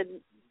sounded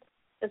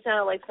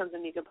like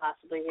something you could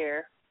possibly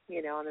hear,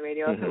 on the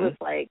radio. Mm-hmm. It was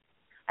like,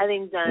 I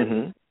think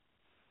done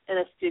in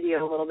a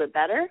studio a little bit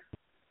better.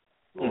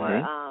 More,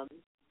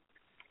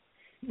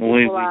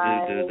 we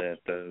do that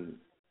though.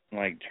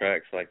 Like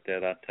tracks like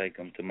that, I take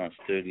them to my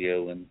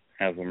studio and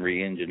have them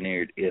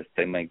re-engineered if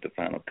they make the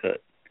final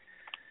cut.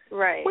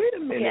 Right. Wait a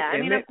minute. Yeah, I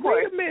mean, of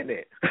course. Wait a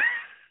minute.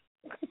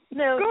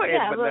 No, Go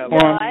ahead,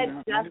 but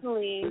I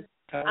definitely.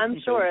 I'm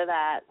sure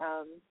that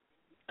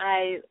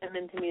I am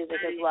into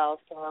music as well,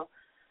 so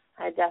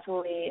I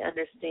definitely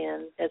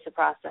understand it's a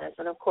process,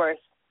 and of course,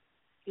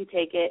 you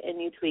take it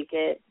and you tweak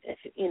it if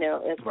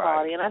it's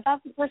quality. And I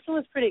thought the person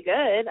was pretty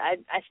good. I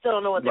still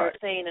don't know what they were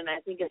saying, and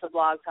I think it's a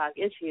Blog Talk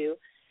issue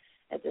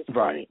at this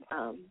point.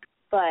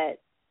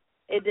 But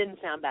it didn't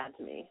sound bad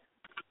to me,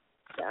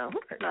 so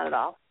not at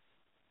all.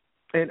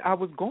 And I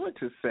was going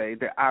to say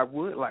that I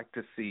would like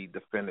to see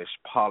the finished,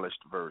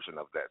 polished version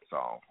of that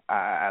song.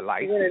 I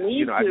like You're going to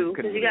need to,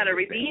 because you got to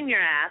redeem redeem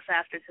your ass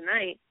after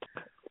tonight.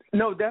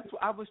 No, that's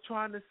what I was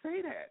trying to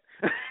say that.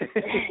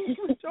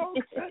 Y'all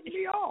cut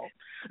me off.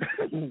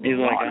 He's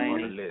like, I ain't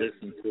even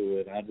listen to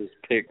it. I just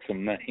picked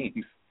some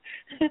names.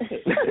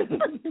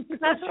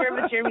 Not sure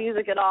if it's your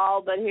music at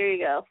all, but here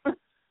you go.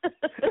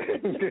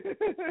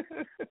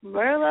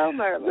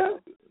 Merlo.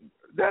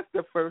 That's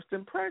the first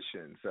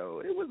impression,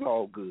 so it was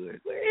all good.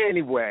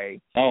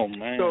 Anyway. Oh,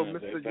 man. So,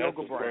 Mr. That's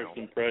Yoga the Brown. first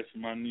impression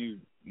of my new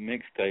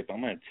mixtape.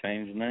 I'm going to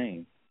change the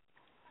name.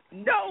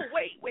 No,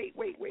 wait.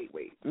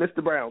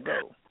 Mr. Brown,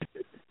 go.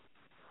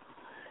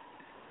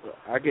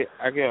 I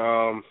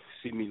can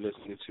see me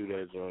listening to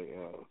that joint.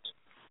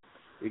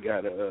 We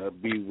got to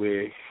be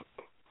where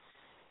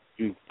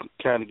you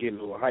kind of get a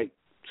little hype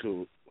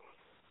to it.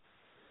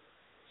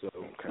 So,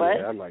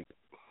 yeah, I like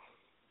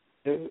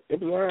it. It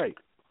was all right.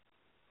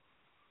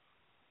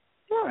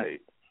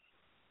 Right.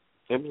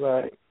 It was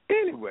all right.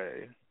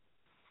 Anyway.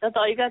 That's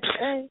all you got to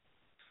say.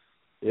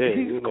 Yeah,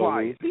 he's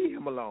quiet. Leave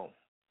him alone.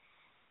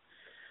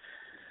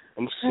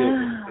 I'm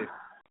sick.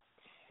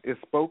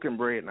 It's spoken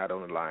bread not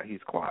on the line.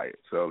 He's quiet,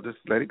 so just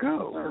let it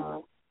go.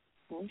 Oh,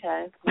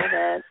 okay, my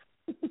bad.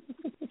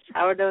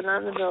 Sourdough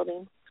not in the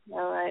building.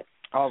 All right.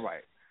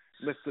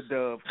 Mr.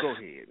 Dove, go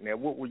ahead. Now,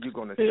 what were you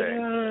going to say?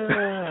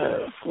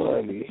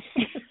 Funny.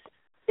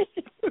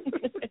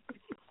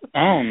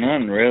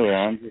 Nothing really.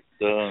 I'm just,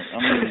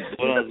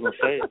 what I was going to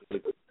say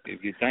is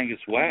if you think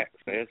it's whack,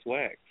 say it's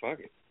whack. Fuck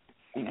it.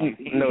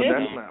 No,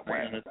 that's not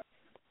whack.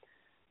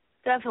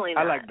 Definitely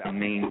not. I like that.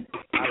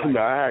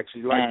 I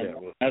actually like that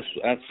one.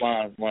 That's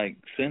why I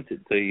sent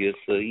it to you.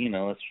 So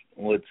that's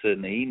what's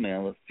in the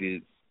email. If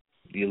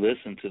you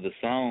listen to the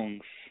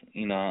songs,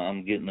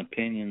 I'm getting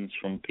opinions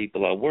from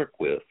people I work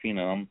with.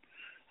 I'm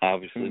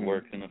obviously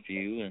working a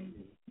few, and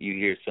you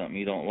hear something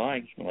you don't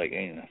like, you're like,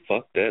 hey,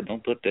 fuck that,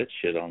 don't put that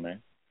shit on there.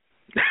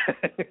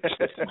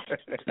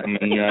 I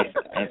mean,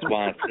 that's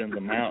why I send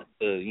them out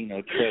to,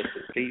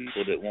 trusted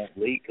people that won't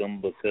leak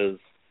them, because,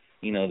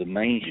 the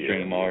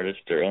mainstream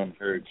artists are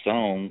unheard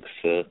songs,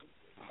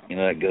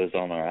 that goes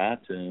on our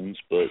iTunes,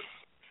 but,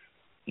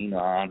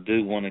 I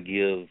do want to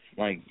give,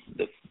 like,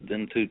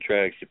 them 2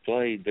 tracks you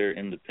played, they're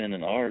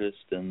independent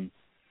artists, and,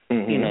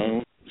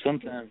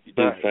 sometimes you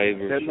do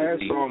favors. That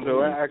last song,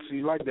 though, I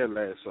actually like that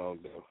last song,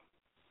 though.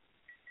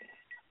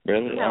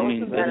 Really? Yeah, I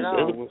mean,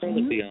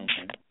 it'll be on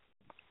there.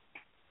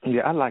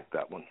 Yeah, I like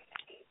that one.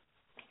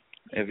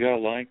 If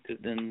y'all liked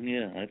it, then,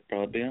 yeah, it'd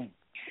probably be on.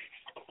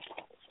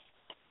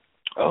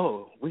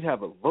 Oh, we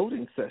have a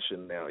voting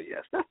session now.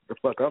 Yes, that's the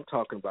fuck I'm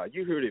talking about.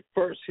 You heard it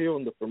first here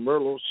on the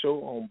Merlo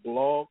Show on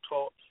Blog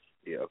Talk.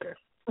 Yeah, okay.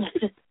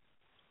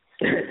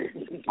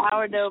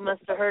 Sourdough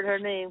must have heard her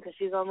name because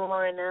she's on the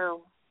line now.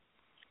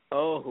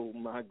 Oh,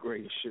 my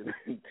gracious.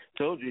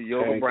 Told you,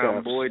 Yoga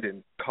Brown boy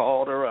done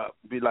called her up.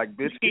 Be like,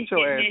 bitch, get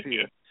your ass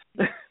here.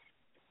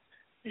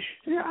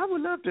 Yeah, I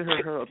would love to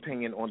hear her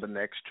opinion on the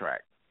next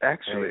track.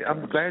 Actually,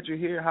 I'm glad you're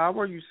here. How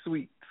are you,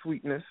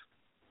 sweetness?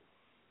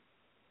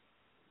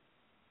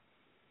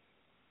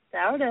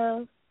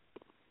 Sourdough.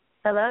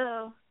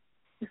 Hello.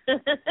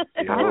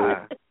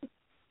 Hi.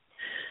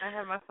 I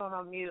had my phone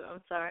on mute.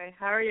 I'm sorry.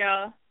 How are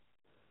y'all?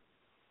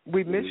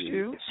 We missed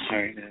you.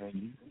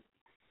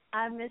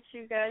 I missed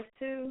you guys,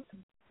 too.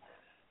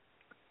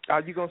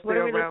 Are you going to stay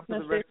around for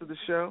the rest of the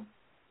show?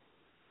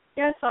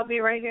 Yes, I'll be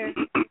right here.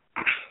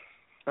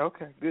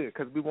 Okay, good,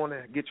 because we want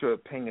to get your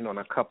opinion on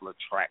a couple of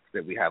tracks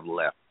that we have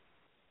left.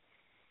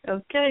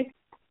 Okay.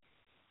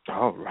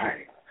 All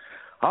right,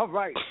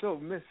 so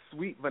Miss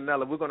Sweet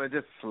Vanilla, we're going to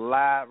just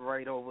slide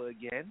right over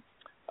again.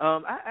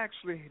 I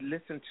actually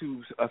listened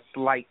to a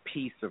slight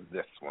piece of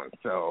this one,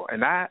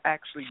 and I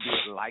actually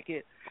did like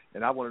it,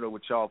 and I want to know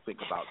what y'all think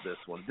about this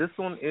one. This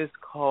one is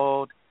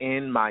called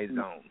In My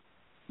Zone.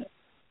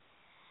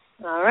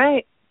 All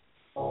right.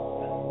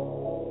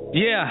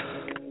 Yeah.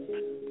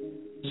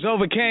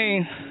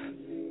 Zovacane,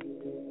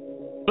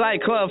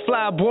 Flight Club,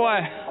 Fly Boy.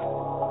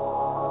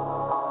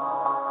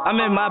 I'm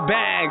in my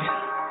bag.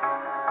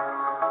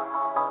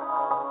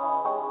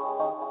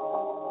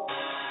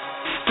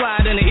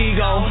 Slide in the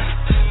ego,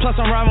 plus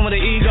I'm rhyming with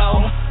the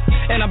ego,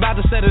 and I'm about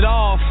to set it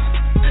off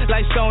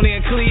like Sony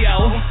and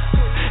Cleo.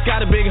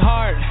 Got a big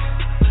heart,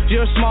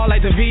 you're small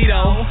like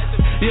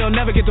DeVito. You'll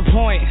never get the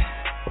point,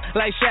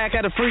 like Shaq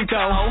at a free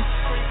throw.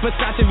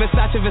 Versace,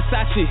 Versace,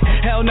 Versace.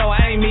 Hell no,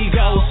 I ain't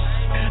Migos.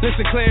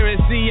 Listen clear as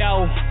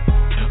Z.O.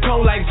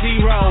 Cold like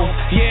zero.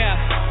 Yeah,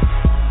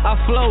 I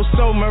flow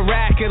so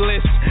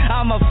miraculous.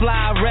 I'm a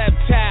fly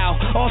reptile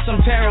on some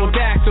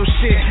pterodactyl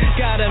shit.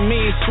 Got a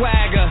mean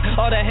swagger.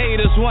 All the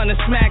haters wanna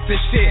smack the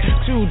shit.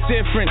 Too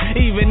different.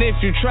 Even if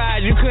you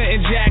tried, you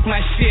couldn't jack my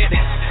shit.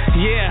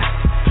 Yeah.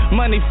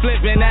 Money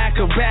flipping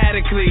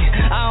acrobatically.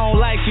 I don't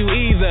like you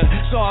either,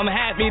 so I'm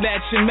happy that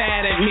you're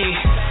mad at me.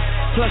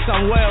 Plus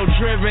I'm well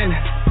driven.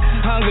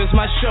 Hunger's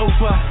my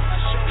chauffeur.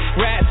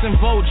 Rats and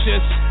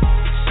vultures,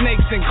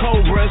 snakes and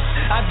cobras.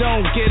 I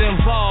don't get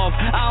involved.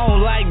 I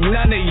don't like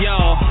none of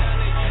y'all.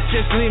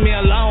 Just leave me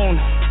alone.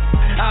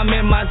 I'm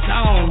in my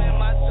zone.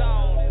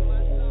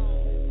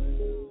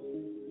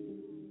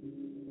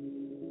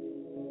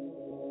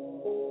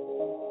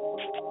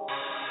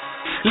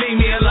 Leave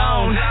me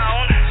alone.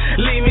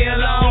 Leave me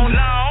alone.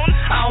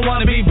 I don't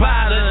wanna be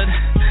bothered.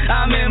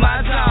 I'm in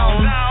my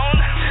zone.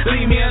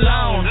 Leave me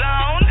alone.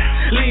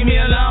 Leave me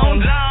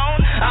alone.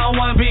 I don't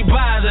wanna be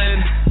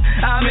bothered.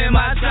 I'm in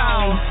my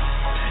zone.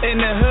 In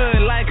the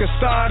hood like a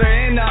starter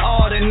in the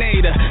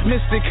alternator.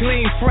 Mr.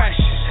 Clean Fresh.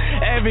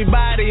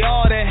 Everybody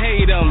ought to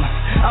hate him.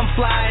 I'm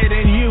flyer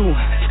than you.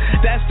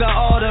 That's the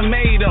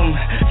ultimatum.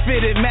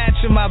 Fitted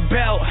matching my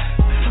belt.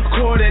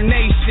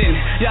 Coordination,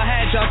 y'all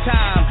had your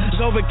time.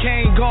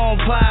 Zovacane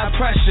gon' apply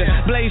pressure.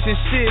 Blazing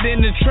shit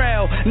in the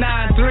trail.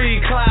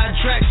 9-3, Clyde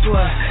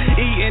Drexler.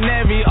 Eating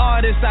every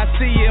artist I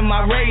see in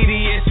my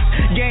radius.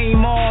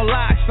 Game all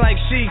locks like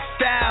Chic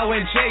Style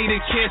and Jada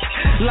Kiss.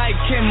 Like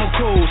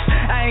chemicals,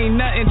 I ain't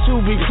nothing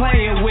to be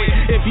playing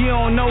with. If you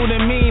don't know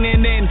the meaning,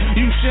 then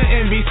you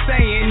shouldn't be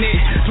saying it.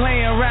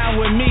 Playing around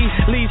with me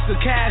leads to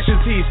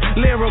casualties.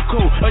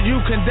 Lyrical, or you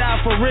can die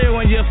for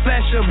real and your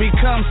flesh will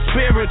become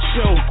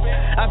spiritual.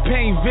 I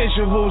paint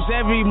visuals,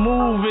 every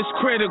move is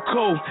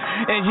critical,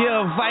 and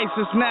your advice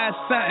is not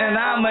something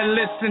I'ma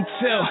listen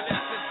to.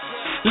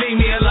 Leave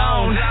me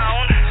alone,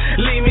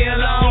 leave me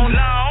alone.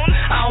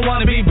 I don't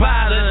wanna be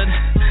bothered.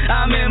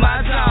 I'm in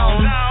my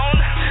zone.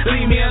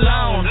 Leave me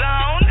alone,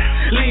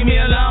 leave me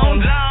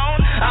alone.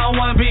 I don't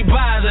wanna be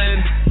bothered.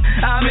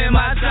 I'm in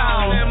my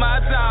zone. In my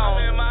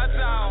zone. In my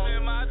zone.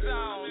 In my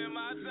zone. In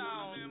my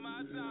zone. In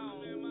my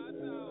zone.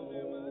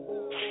 In my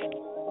zone.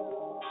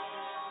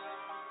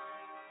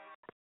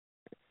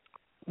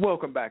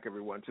 Welcome back,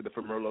 everyone, to the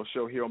Merlo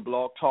Show here on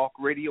Blog Talk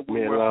Radio.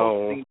 We're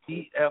hosting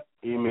DF.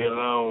 Leave me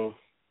alone.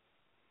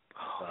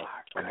 Oh,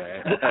 my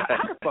God.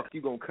 How the fuck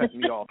you gonna cut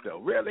me off though?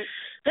 Really?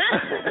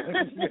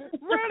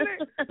 Really?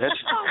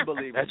 That's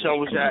unbelievable. That song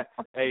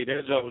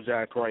was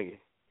y'all cranking.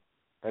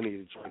 I need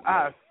to drink.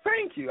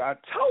 Thank you. I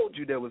told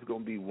you there was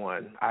gonna be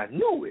one. I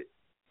knew it.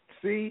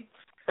 See?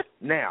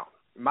 Now,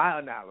 my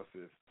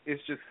analysis is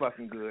just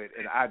fucking good,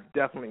 and I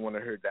definitely want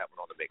to hear that one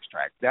on the mix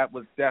track. That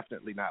was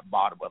definitely not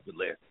bottom of the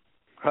list.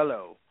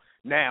 Hello.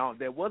 Now,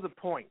 there was a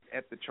point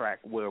at the track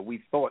where we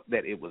thought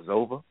that it was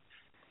over.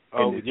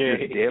 And it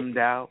just dimmed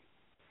out.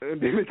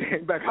 And then it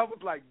came back. I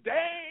was like,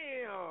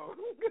 damn.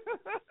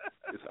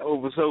 It's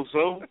over so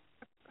soon.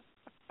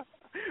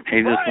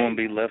 He just won't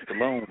be left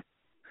alone.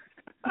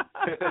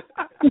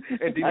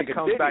 And then he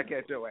comes back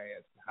at your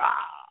ass.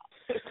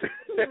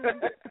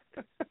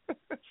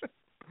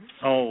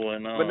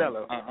 And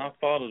Vanilla. I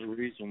thought of the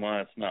reason why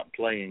it's not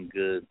playing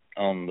good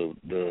on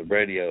the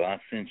radio. I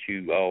sent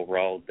you all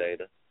raw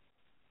data.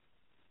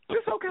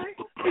 It's okay.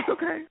 It's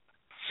okay.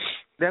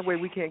 That way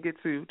we can't get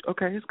sued.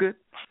 Okay, it's good.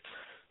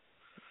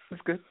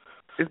 It's good.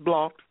 It's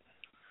blocked.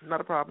 Not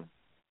a problem.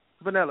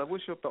 Vanilla,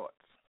 what's your thoughts?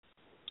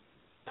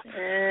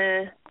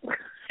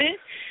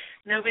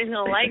 Nobody's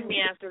gonna like me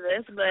after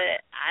this,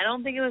 but I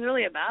don't think it was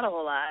really about a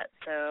whole lot.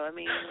 So I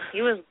mean,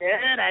 he was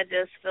good. I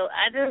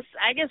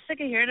get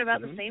sick of hearing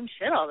about the same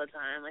shit all the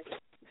time. Like,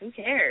 who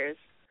cares?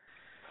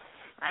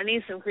 I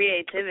need some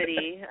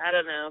creativity. I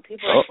don't know.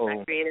 People are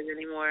not creative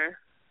anymore.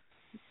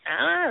 I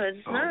don't know.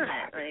 It's not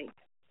like.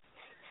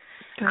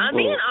 I'm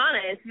being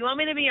honest. You want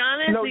me to be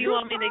honest, or you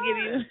want me to give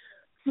you?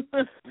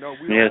 No,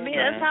 I mean,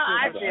 that's how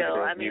I feel.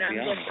 I mean, I'm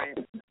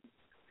different.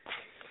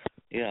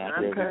 Yeah,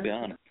 I'd rather be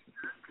honest.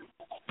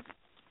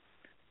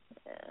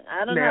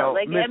 I don't know.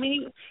 Like, I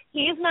mean,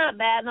 he's not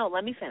bad. No,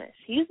 let me finish.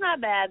 He's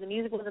not bad. The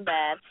music wasn't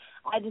bad.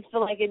 I just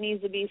feel like it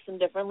needs to be some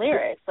different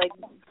lyrics. Like,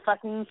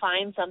 fucking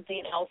find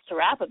something else to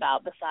rap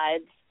about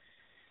besides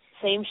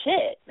same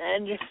shit.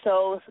 And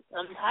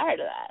I'm tired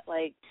of that.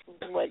 Like,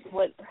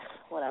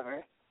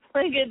 whatever.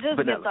 Like, it just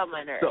gets on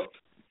my nerves.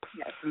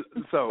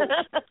 So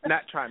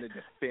not trying to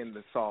defend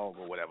the song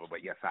or whatever,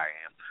 but yes, I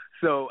am.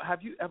 So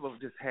have you ever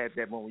just had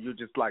that moment you're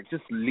just like,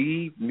 just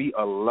leave me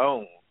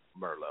alone,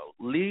 Merlot.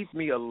 Leave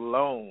me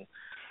alone.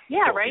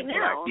 Yeah, right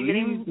now. Like,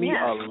 leave me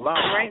alone.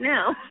 Right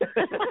now.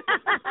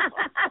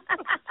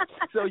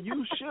 So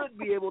you should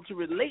be able to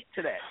relate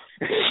to that.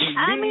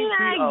 I mean,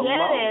 I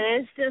get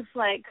it. It's just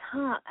like,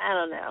 I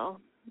don't know.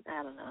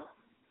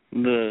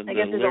 I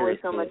guess there's only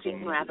so much you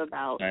can rap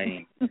about.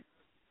 Right.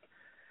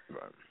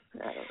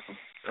 I don't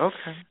know.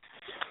 Okay.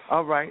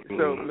 All right. So,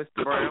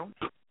 Mr. Brown,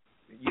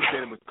 you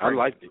said it was crazy. I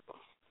liked it.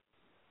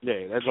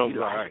 Yeah, that song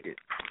was all right.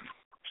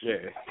 Yeah.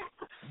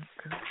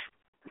 Okay.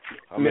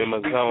 I'm in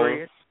my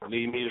zone.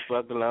 Leave me the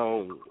fuck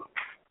alone.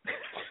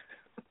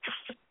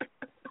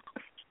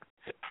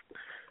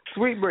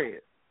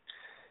 Sweetbread.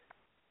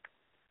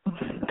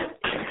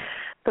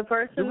 The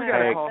person Do we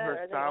gotta call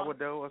her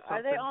sourdough or something?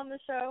 Are they on the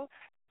show?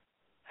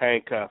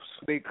 Handcuffs.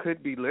 They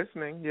could be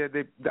listening. Yeah,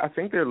 I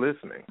think they're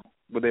listening,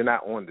 but they're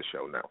not on the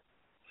show now.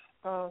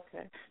 Oh,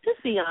 okay.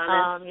 Just be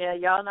honest. Yeah,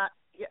 y'all not.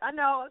 Yeah, I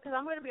know, because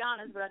I'm going to be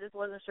honest, but I just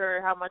wasn't sure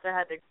how much I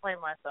had to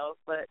explain myself.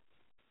 But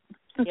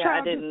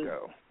yeah, I didn't.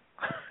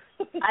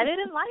 I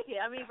didn't like it.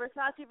 I mean,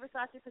 Versace.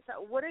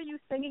 What are you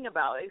singing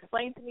about?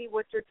 Explain to me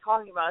what you're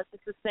talking about.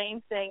 It's just the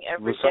same thing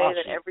every day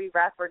that every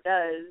rapper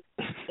does.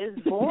 It's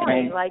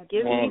boring. Like,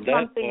 give me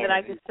something that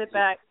I can sit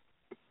back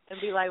and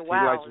be like,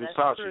 wow,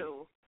 that's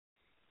true.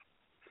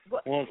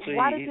 Well, see,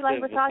 why did you like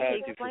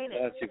Versace? Explain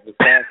it.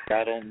 Versace,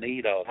 I don't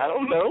need all that. I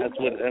don't know.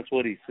 That's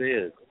what he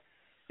says.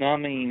 No, I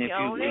mean, if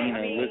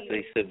listen,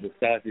 he said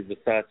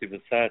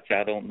Versace,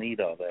 I don't need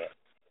all that.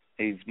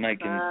 He's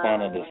making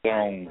fun of the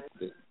song,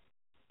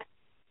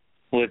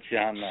 which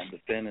I'm not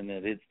defending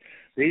it.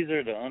 These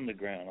are the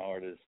underground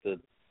artists. The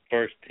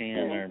first 10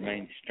 are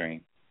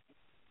mainstream.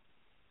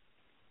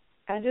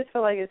 I just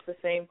feel like it's the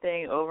same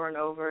thing over and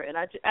over, and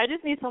I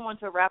just need someone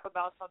to rap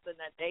about something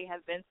that they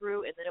have been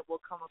through, and then it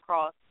will come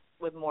across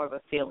with more of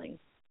a feeling.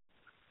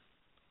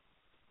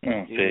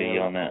 I feel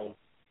you on that.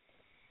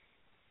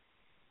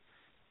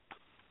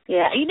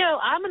 Yeah,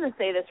 I'm going to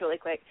say this really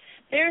quick.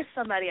 There's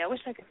somebody, I wish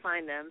I could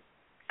find them.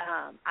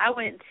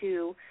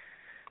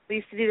 We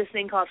used to do this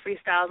thing called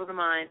Freestyles of the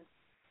Mind,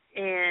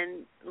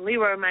 and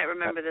Leroy might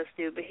remember this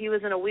dude, but he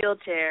was in a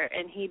wheelchair,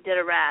 and he did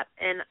a rap,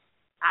 and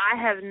I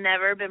have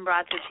never been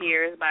brought to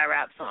tears by a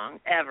rap song,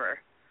 ever,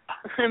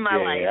 in my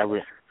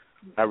life.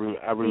 I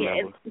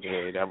remember.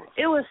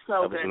 It was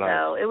so good,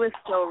 though. It was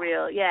so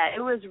real. Yeah, it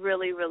was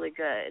really, really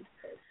good.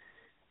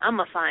 I'm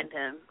going to find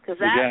him, because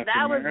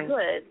that was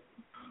good.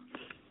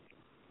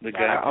 The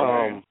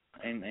guy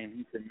and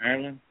he's from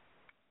Maryland?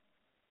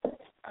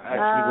 I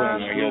actually went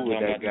to school with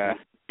that guy.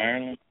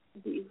 Maryland?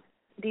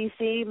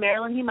 D.C.,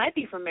 Maryland. He might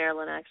be from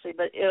Maryland, actually,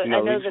 but I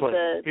know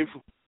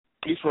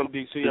he's from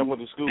D.C. I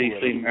went to school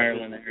with D.C.,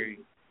 Maryland area.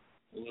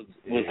 Was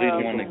he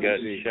the one that got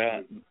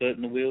shot and put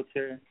in the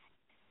wheelchair?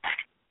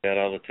 Got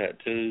all the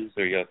tattoos,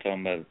 or y'all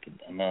talking about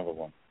another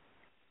one?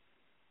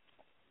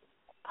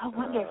 I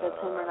wonder if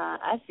it's him or not.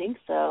 I think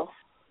so.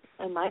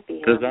 It might be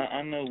him. Because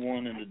I know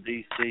one in the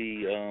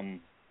D.C.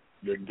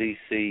 the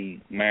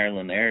D.C.,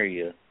 Maryland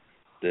area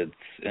that's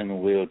in a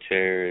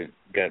wheelchair.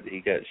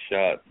 He got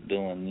shot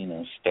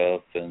doing,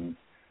 stuff and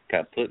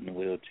got put in a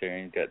wheelchair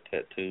and got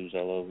tattoos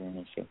all over him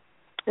and stuff.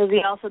 Does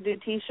he also do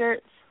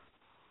T-shirts?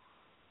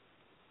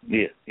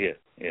 Yeah,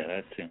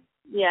 that's him.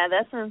 Yeah,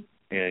 that's him.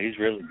 Yeah, he's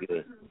really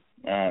good.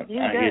 I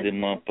hit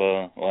him up,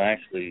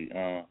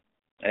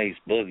 Ace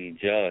Boogie,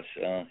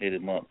 Josh, hit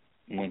him up.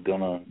 We're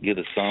going to get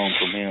a song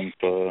from him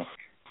for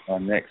our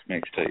next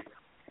mixtape.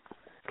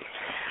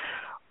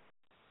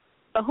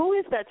 Who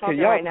is that talking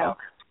right now?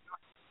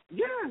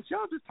 Yes,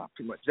 y'all just talk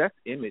too much. That's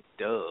Emmett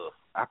Dove.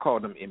 I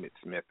called him Emmett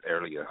Smith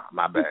earlier.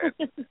 My bad.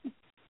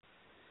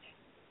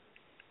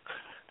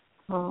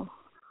 Oh.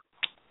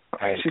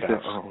 She said,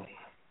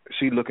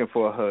 she looking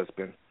for a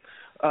husband.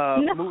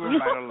 No, moving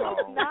right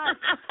along. Not.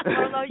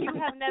 Merlo, you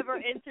have never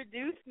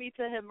introduced me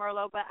to him,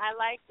 Merlo, but I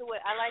like your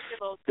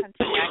little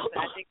country accent.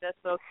 I think that's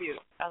so cute.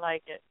 I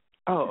like it.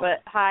 Oh.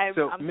 But hi,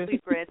 so I'm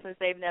Sweetbread, since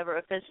they've never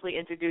officially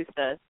introduced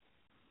us.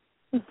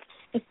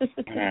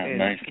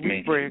 Nice to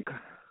meet you.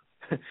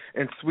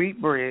 And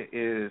Sweetbread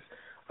is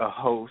a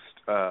host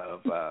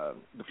of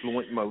the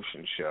Fluent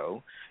Motion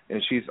Show,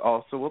 and she's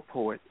also a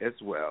poet as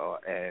well,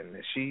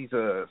 and she's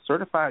a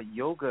certified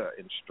yoga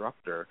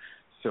instructor.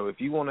 So if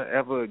you want to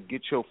ever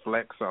get your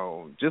flex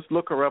on, just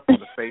look her up on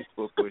the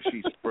Facebook where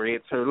she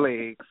spreads her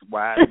legs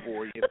wide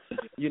for you.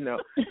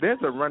 There's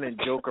a running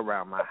joke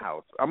around my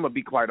house. I'm going to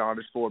be quite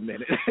honest for a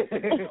minute.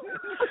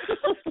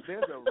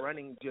 There's a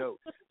running joke.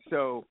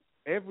 So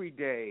every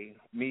day,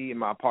 me and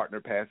my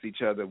partner pass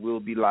each other, we'll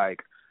be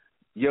like,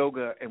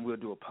 yoga, and we'll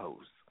do a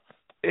pose.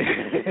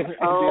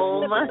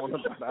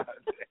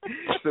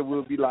 So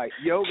we'll be like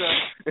yoga,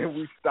 and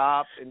we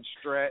stop and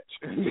stretch,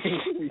 and then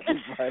we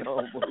keep right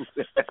on moving.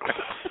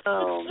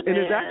 Oh, man. And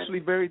it's actually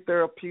very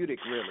therapeutic,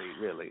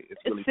 really.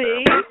 It's really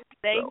See?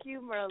 Thank you,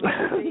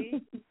 Merlo.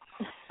 See?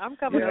 I'm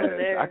coming over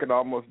there. I can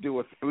almost do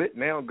a split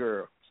now,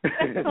 girl.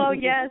 Oh,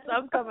 yes,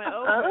 I'm coming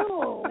over.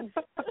 Oh.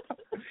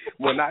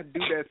 When I do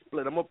that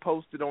split, I'm going to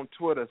post it on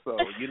Twitter, so,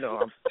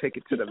 I'm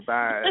taking it to the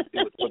Vine,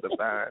 do it for the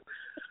Vine.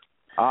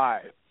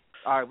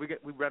 All right,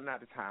 we're running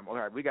out of time. All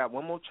right, we got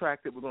one more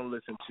track that we're going to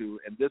listen to,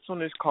 and this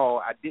one is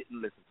called, I didn't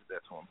listen to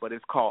this one, but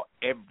it's called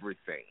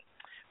Everything.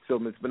 So,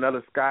 Ms.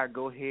 Vanilla Sky,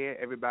 go ahead.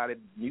 Everybody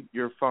mute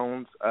your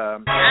phones.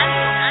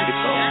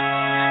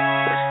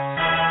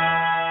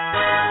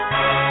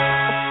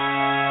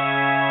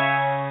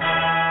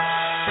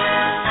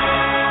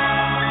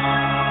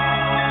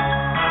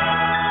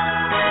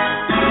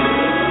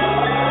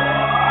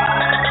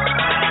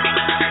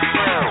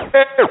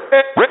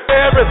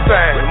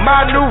 Everything.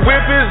 My new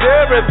whip is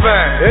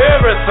everything.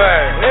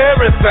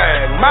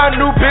 Everything. My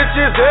new bitch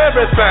is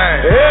everything.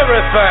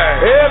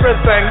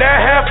 Everything. That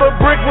half a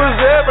brick was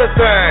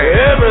everything.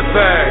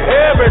 Everything.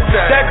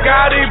 That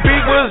Gotti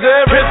beat was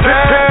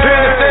everything.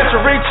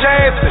 Penitentiary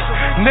chances.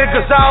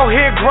 Niggas out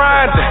here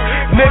grinding.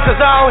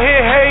 Niggas out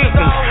here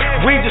hating.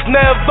 We just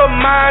never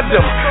mind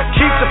them.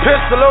 Keep the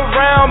pistol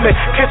around me.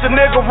 Catch a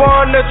nigga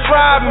wanna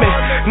try me.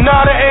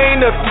 Nah, that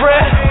ain't a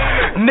threat.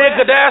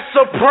 Nigga, that's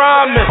a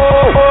promise.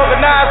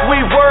 Organized, we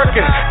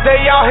working.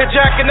 They out here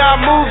jacking our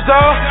moves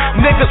off.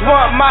 Niggas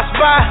want my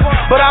spot,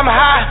 but I'm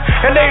high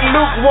and they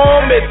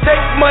lukewarm. It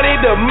takes money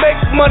to make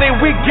money.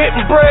 We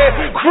getting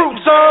bread.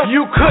 Croups on.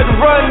 You couldn't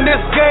run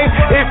this game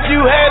if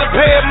you had a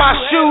pair of my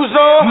shoes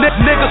on.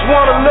 Niggas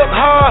wanna look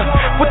hard.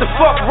 What the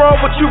fuck wrong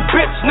with you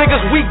bitch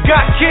niggas? We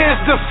got kids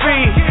to feed.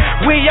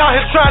 We out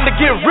here trying to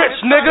get rich,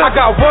 nigga. I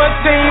got one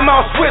team,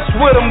 I'll switch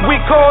with them. We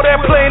call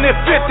that playing at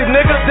 50,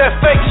 niggas. That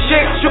fake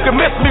shit, you can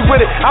miss me with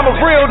it. I'm a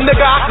real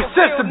nigga, I can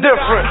sense the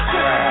difference.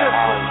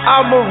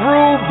 I'm a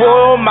rude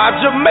boy on my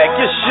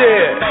Jamaican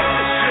shit.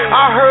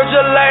 I heard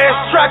your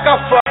last track, I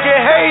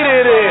fucking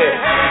hated it.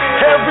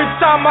 Every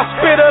time I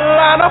spit a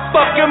line, I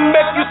fucking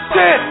make you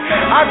sick.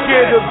 I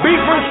get a beat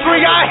from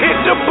tree, I hit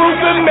the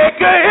booth and make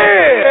a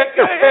hit.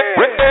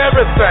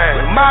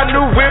 Everything. My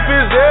new whip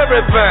is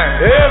everything.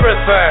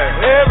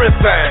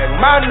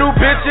 My new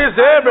bitch is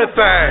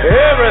everything.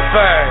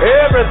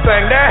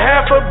 Everything. That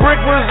half a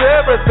brick was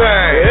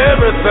everything.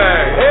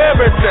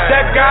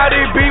 That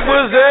Gotti beat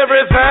was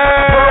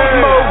everything. Rose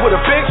mode with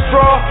a big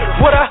straw.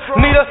 What I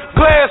need a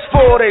glass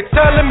for? They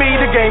telling me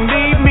the game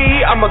need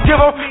me. I'ma give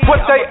them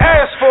what they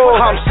ask for.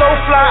 I'm so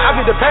fly, I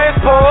need a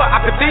passport. I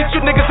can teach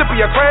you niggas to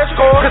be a crash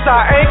course. Cause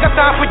I ain't got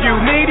time for you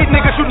needy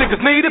niggas. You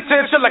niggas need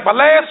attention like my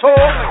last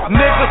whore.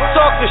 Niggas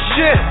talking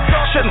shit.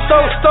 Shouldn't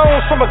throw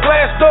stones from a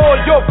glass door.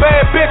 Your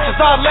bad bitch is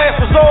our last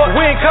resort.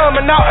 We ain't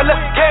coming out unless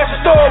the cash is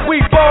stored.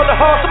 We ballin'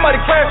 hard, somebody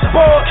crash the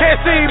board.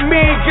 Can't see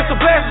me, get some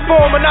glasses for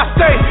him. And I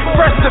stay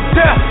fresh to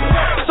death.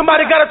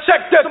 Somebody gotta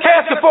check that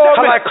casket for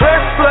me. I like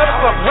class flips,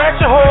 fuck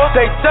ratchet whore.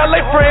 They tell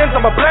they friends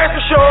I'm a blast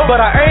for sure. But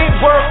I ain't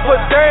worth a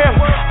damn.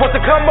 Once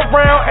they come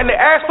around and they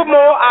ask for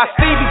more, I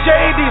Stevie J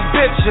these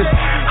bitches.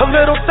 A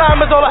little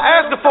time is all I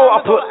ask for. I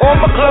put on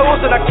my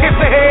clothes and I kiss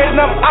their head and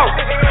I'm out.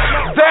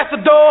 That's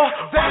the door.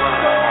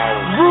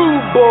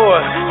 Rude boy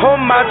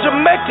on my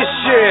Jamaican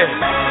shit.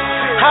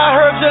 I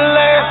heard your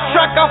last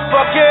track, I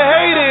fucking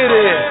hated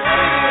it.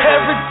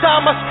 Every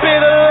time I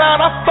spit a line,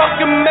 I fucking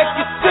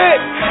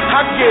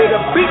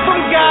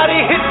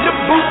hit the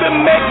booth and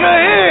make a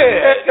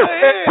hit.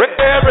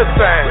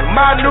 Everything,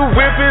 my new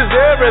whip is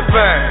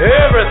everything.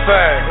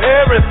 Everything,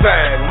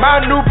 everything,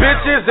 my new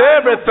bitch is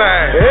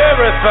everything.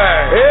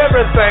 Everything,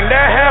 everything,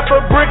 that half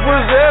a brick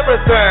was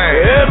everything.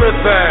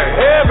 Everything,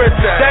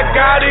 everything, that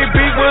Gotti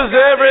beat was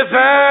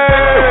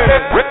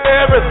everything.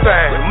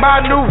 Everything,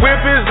 my new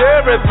whip is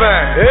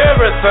everything.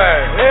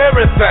 Everything,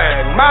 everything,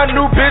 my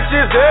new bitch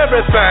is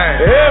everything.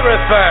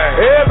 Everything,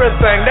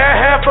 everything, that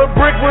half a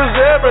brick was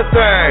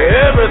everything.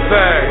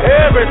 Everything,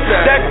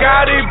 everything, that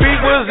Gotti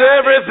beat was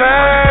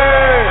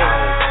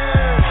everything.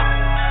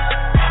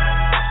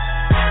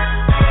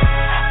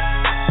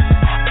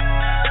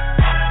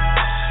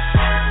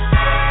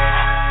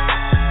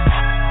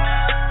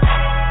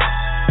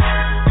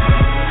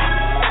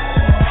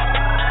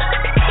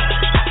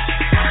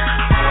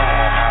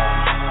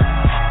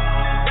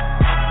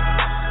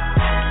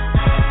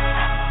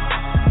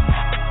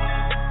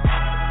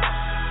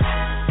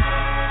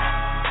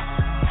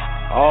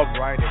 All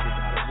right,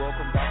 everybody.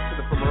 Welcome back to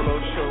the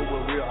Pomerlo Show,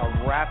 where we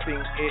are wrapping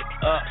it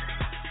up.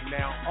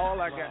 Now,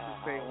 all I got to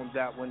say on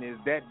that one is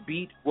that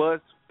beat was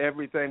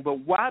everything,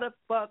 but why the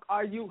fuck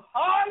are you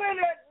hollering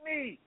at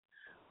me?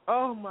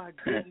 Oh, my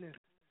goodness.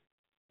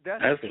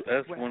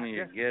 That's one of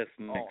your guests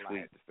next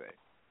week.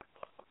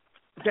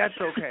 That's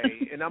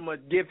okay, and I'm going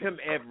to give him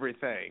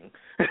everything.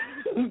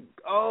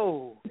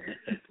 Oh,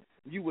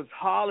 you was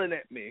hollering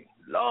at me.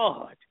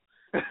 Lord.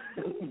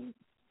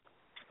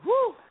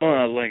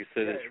 Well, like I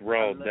said, it's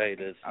raw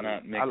data. It's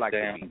not mixed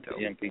down to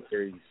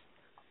MP3s.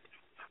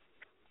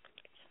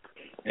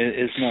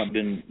 It's not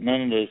been,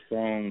 none of those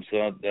songs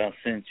I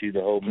sent you, the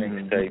whole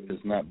mixtape,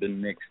 has not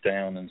been mixed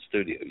down in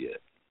studio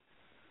yet.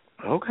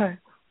 Okay.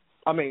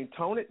 I mean,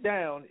 tone it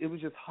down. It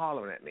was just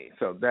hollering at me.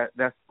 So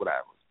that's what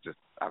I was just,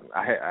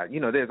 I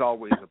there's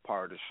always a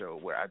part of the show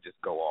where I just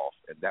go off,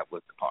 and that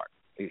was the part.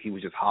 He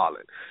was just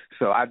hollering.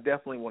 So I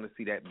definitely want to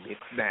see that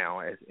mixed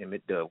down, as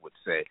Emmett Dove would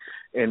say.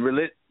 And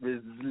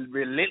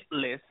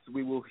relentless,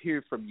 we will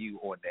hear from you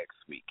on next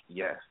week.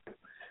 Yes.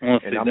 Well,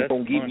 and I'm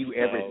going to give you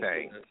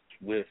everything.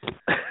 With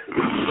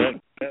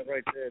that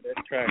right there,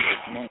 that track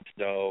is Munch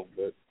Dog,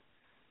 but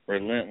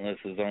Relentless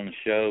is on the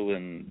show,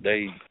 and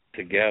they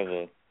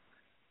together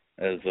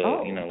as a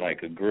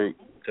like a group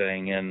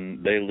thing,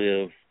 and they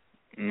live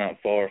not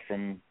far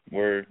from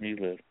where you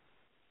live.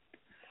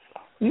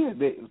 Yeah,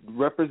 they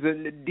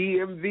represent the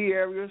DMV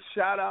area.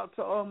 Shout out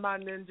to all my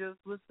ninjas.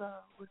 What's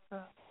up? What's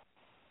up?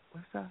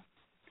 What's up?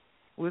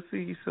 We'll see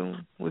you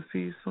soon. We'll see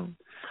you soon.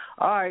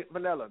 All right,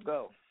 Vanilla,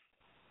 go.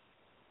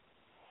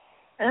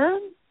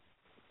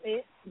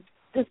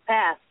 Just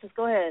pass. Just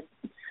go ahead.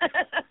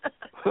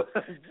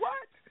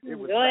 What?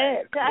 Go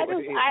ahead.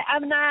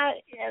 I'm not.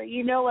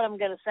 You know what I'm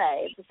gonna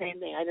say. It's the same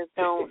thing. I just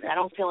don't. I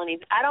don't feel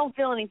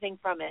anything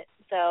from it.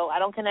 So I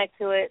don't connect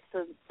to it.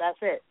 So that's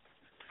it.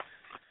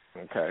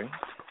 Okay.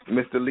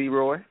 Mr.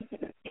 Leroy?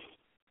 It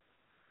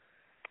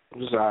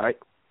was all right.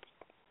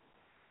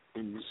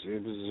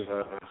 It was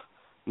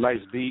a nice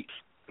beat.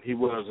 He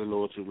was a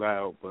little too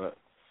loud, but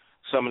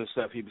some of the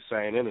stuff he was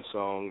saying in the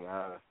song,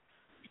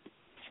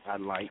 I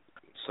liked.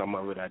 Some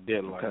of it I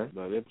didn't like,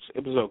 but it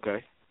was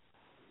okay.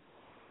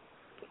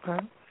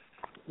 Okay.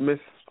 Miss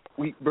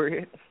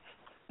Sweetbread?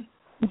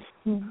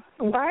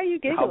 Why are you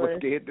giggling? I was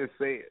scared to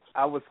say it.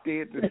 I was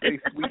scared to say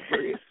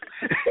Sweetbread.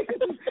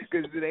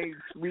 Because it ain't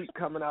sweet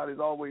coming out, it's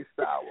always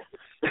sour.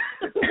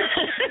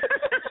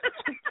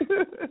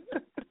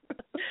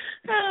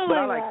 But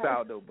I like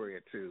sourdough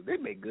bread, too. They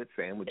make good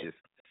sandwiches.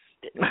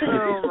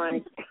 Oh,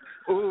 my.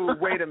 Ooh,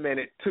 wait a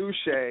minute.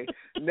 Touche.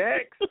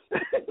 Next.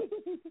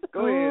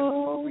 Go ahead,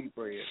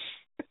 Sweetbread.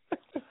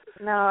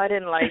 No, I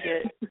didn't like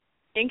it.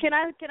 And can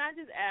I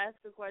just ask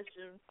a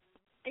question?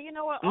 And you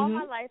know what? All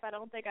my life, I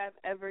don't think I've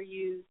ever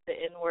used the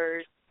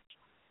N-word.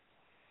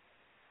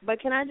 But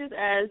can I just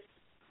ask,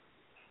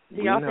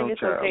 do y'all think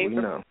it's okay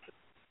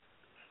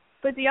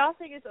But do y'all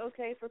think it's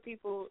okay for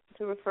people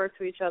to refer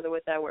to each other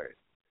with that word?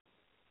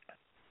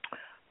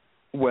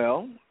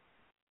 Well,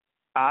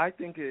 I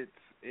think it's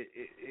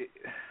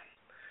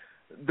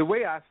the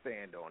way I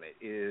stand on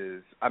it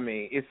is, I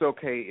mean, it's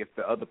okay if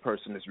the other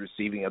person is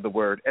receiving of the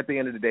word. At the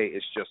end of the day,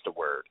 it's just a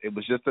word. It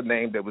was just a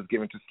name that was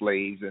given to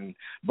slaves and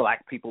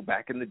black people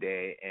back in the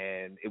day,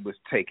 and it was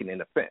taken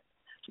in offense.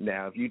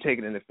 Now, if you take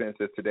it in offense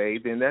as today,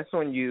 then that's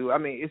on you. I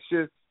mean, it's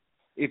just,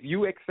 if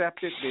you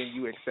accept it, then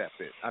you accept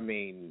it. I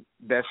mean,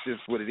 that's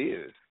just what it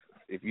is.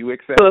 If you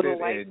accept it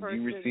and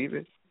you receive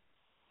it.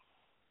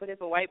 But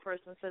if a white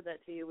person said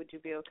that to you, would you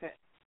be okay?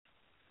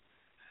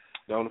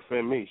 Don't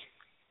offend me.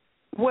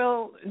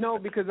 Well, no,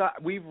 because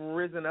we've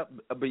risen up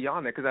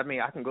beyond that. Because, I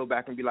mean, I can go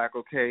back and be like,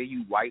 okay,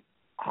 you white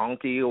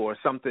honky or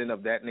something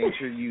of that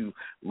nature, you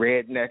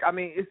redneck. I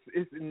mean,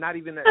 it's not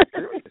even that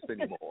serious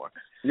anymore.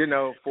 You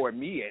know, for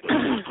me at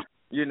least.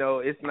 You know,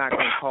 it's not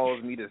going to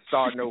cause me to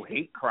start no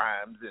hate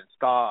crimes and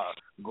start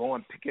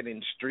going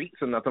picketing streets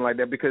or nothing like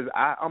that, because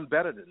I'm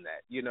better than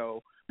that. You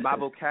know, my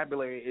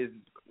vocabulary is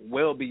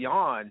well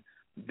beyond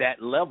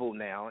that level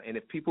now, and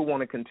if people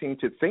want to continue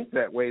to think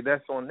that way,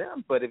 that's on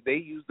them. But if they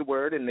use the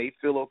word and they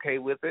feel okay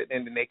with it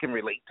and then they can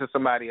relate to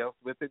somebody else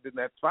with it, then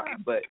that's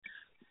fine. But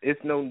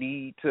it's no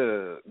need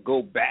to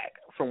go back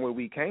from where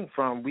we came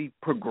from. We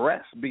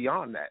progress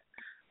beyond that.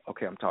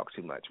 Okay, I'm talking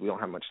too much. We don't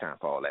have much time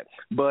for all that.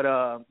 But,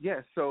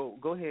 so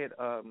go ahead,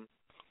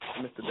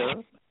 Mr.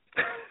 Dove.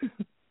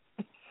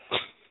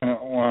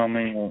 Well, I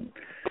mean,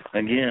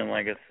 again,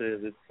 like I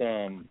said, it's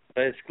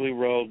basically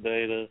raw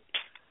data.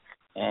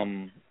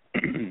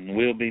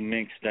 Will be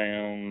mixed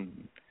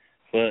down,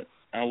 but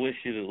I wish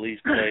you'd at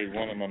least play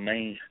one of my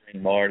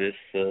mainstream artists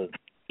so,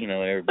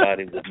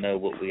 everybody would know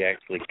what we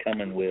actually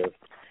coming with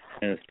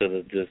instead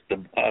of just the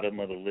bottom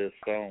of the list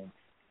song.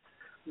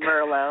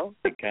 Merlot.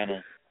 It kind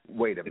of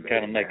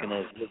making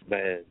us look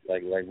bad,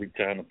 like we're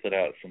trying to put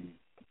out some,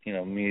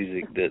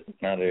 music that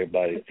not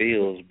everybody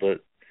feels,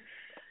 but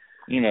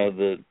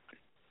the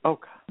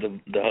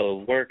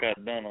whole work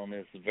I've done on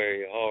this is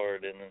very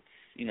hard, and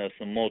it's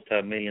some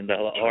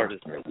multi-million-dollar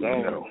artists or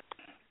songs.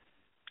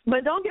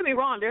 But don't get me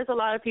wrong, there's a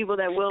lot of people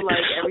that will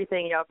like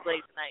everything y'all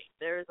played tonight.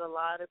 There's a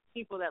lot of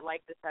people that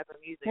like this type of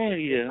music. Oh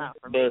yeah,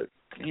 but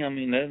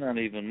they're not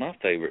even my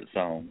favorite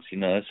songs.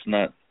 It's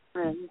not.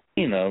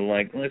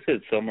 Like I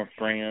said, some are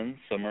friends,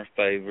 some are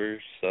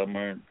favors, some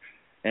are,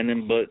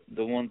 but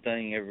the one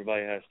thing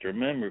everybody has to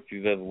remember, if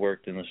you've ever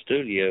worked in a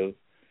studio,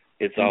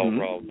 it's all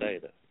raw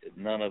data.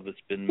 None of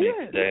it's been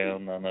mixed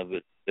down. None of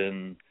it's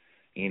been,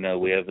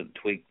 we haven't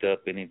tweaked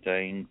up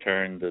anything,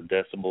 turned the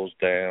decibels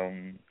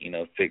down,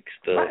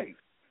 fixed the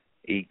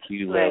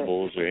EQ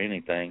levels or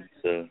anything.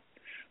 So,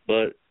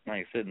 but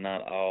like I said,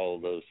 not all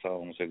those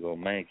songs are gonna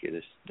make it.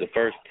 It's the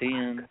first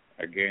 10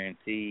 are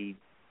guaranteed.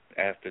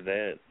 After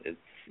that, it's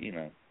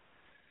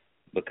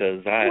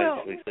because I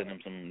actually sent him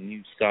some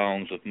new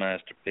songs with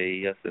Master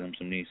P. I sent him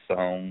some new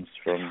songs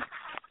from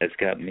It's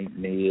Got Meat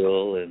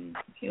Meal, and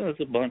there's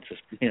a bunch of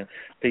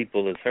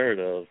people that's heard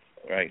of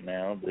right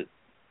now.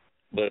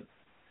 But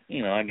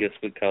I guess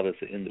we call this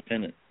an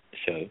independent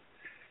show.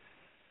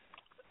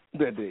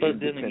 But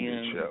then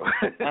again,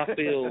 I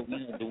feel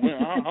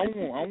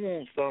I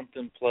want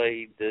something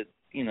played that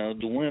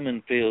the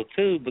women feel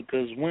too,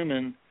 because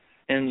women.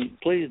 And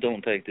please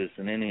don't take this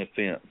in any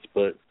offense,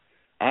 but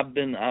I've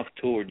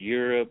toured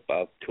Europe.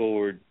 I've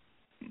toured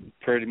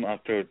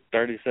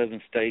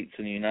 37 states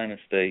in the United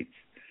States,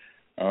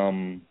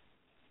 7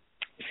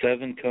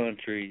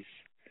 countries,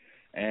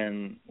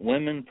 and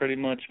women pretty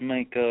much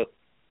make up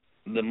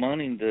the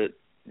money that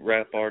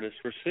rap artists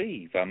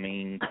receive. I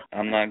mean,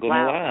 I'm not going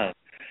to lie.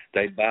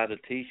 They buy the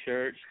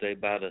T-shirts, they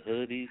buy the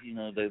hoodies.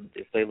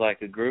 If they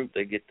like a group,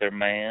 they get their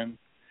man.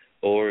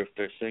 Or if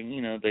they're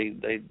singing,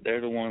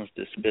 they're the ones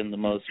that spend the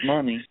most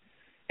money.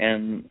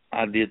 And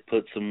I did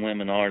put some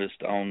women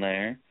artists on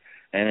there.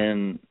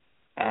 And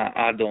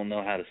I don't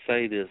know how to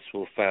say this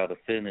without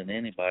offending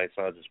anybody,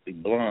 so I'll just be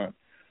blunt.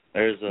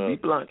 There's a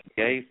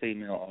gay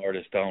female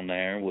artist on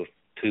there with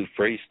 2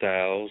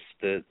 freestyles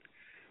that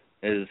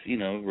is,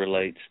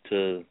 relates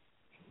to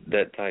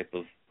that type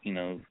of,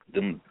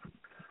 them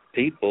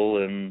people.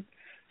 And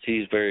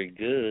she's very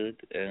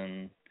good.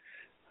 And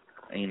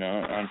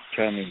I'm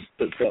trying to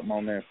put something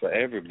on there for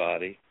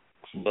everybody,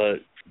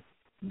 but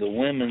the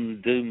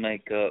women do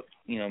make up,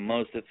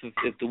 most.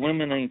 If the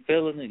women ain't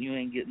feeling it, you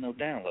ain't getting no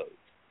downloads,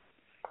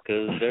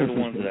 because they're the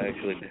ones that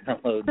actually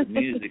download the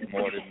music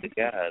more than the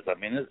guys. I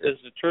mean,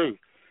 it's the truth.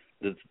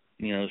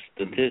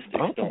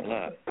 Statistics don't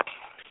lie.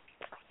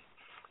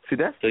 See,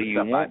 that's so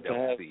you want to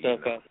have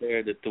stuff out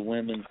there that the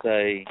women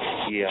say,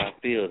 yeah, I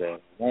feel that, I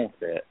want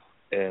that,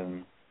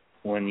 and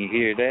when you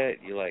hear that,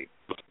 you're like,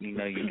 you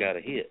got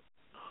a hit.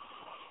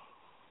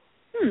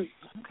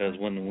 Because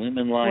when the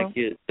women like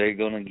it, they're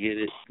going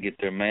to get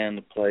their man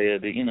to play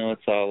it.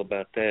 It's all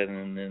about that.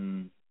 And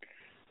then,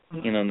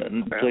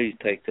 please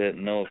take that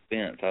no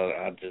offense.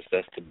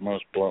 That's the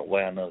most blunt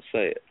way I know to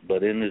say it.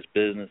 But in this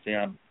business,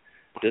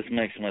 this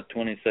makes my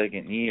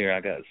 22nd year.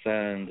 I got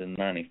signed in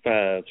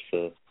 95,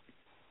 so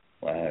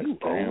that's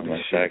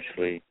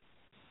actually.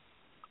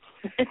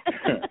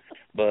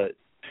 But,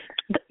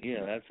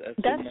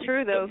 that's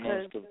true, though.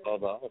 Most of all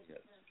the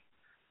audience.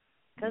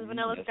 Because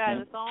Vanilla Sky,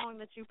 the song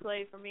that you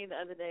played for me the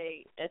other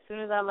day, as soon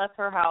as I left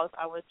her house,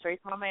 I went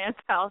straight to my man's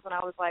house, and I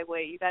was like,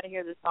 wait, you got to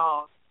hear this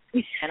song.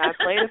 And I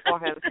played it for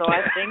him. So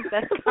I think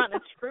that's kind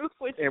of true.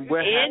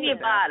 And you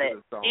bought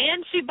it.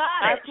 And she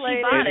bought it. I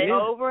played it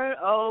over and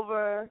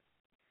over.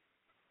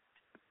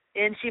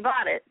 And she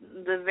bought it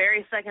the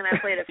very second I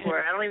played it for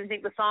her. I don't even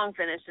think the song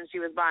finished, and she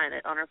was buying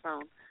it on her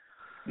phone.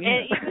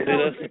 And even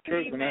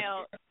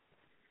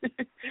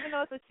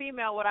though it's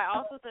female, what I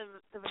also said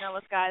to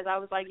Vanilla Sky is I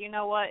was like, you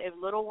know what? If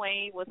Lil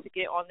Wayne was to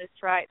get on this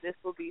track, this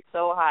will be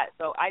so hot.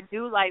 So I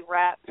do like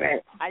rap.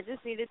 Right. I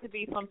just need it to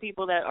be some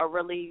people that are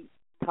really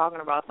talking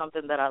about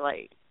something that I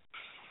like.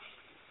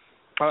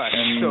 All right,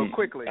 so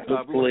quickly, we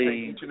want to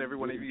thank each and every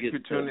one of you for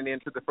tuning in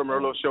to the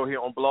Femerlo Show here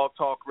on Blog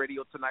Talk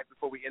Radio tonight.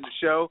 Before we end the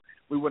show,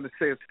 we want to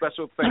say a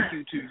special thank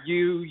you to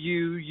you,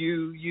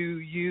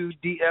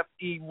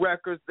 DFE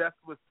Records. That's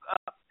what's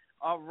up.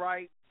 All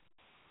right.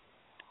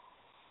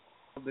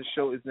 the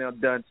show is now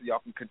done, so y'all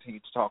can continue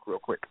to talk real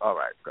quick. All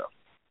right, go.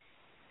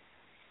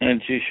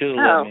 And you should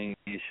have let me.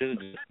 You should have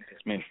just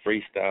asked me to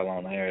freestyle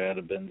on air. That'd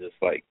have been just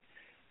like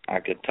I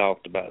could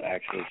talk about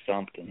actually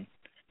something.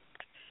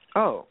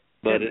 Oh.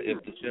 But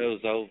if the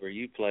show's over,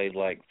 you played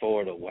like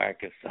 4 of the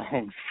wackest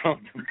songs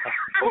from the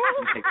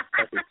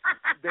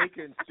They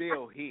can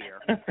still hear.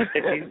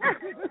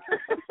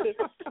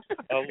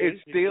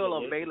 It's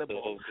still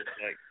available.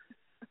 Like,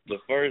 the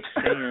first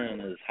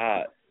 10 is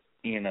hot,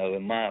 in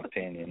my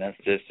opinion. That's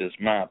just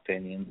my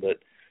opinion. But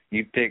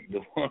you pick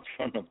the ones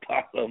from the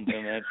bottom,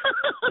 and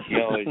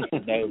you always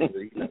know.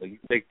 You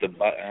pick the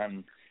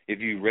bottom. If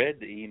you read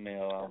the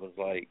email, I was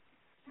like,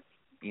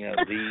 these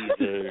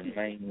are the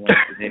main ones,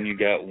 and then you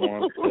got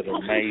ones that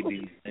are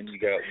maybes, and you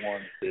got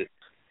ones that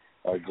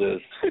are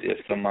just,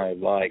 if somebody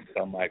likes,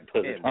 I might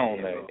put it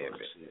on there.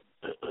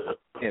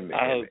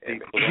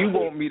 You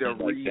want me to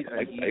read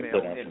an email? They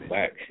put on some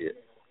whack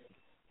shit.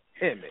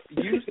 Emmett,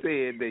 you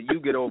said that you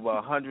get over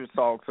 100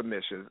 song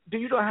submissions. Do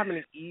you know how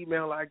many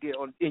email I get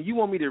on? And you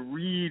want me to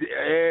read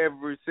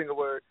every single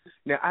word?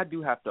 Now, I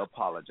do have to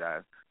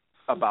apologize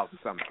about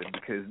something,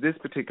 because this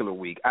particular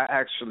week I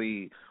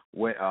actually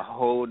went a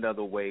whole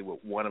nother way with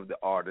one of the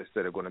artists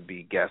that are going to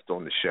be guests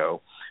on the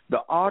show. The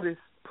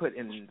artist put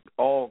in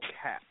all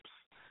caps.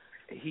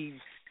 He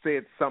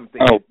said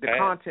something. The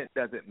content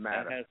doesn't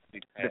matter.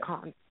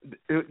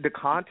 The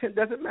content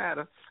doesn't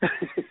matter.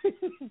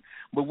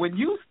 But when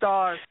you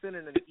start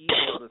sending an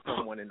email to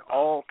someone in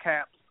all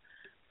caps,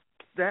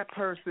 that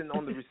person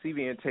on the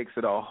receiving end takes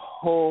it a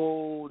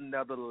whole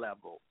nother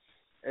level.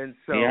 And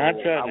so I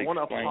want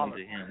to explain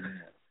to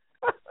him.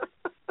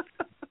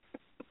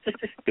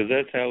 Because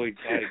that's how he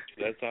types.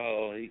 That's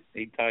all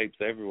he types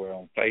everywhere,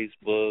 on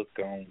Facebook,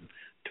 on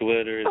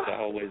Twitter. It's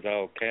always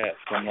all caps.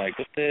 I'm like,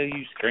 what the hell are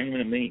you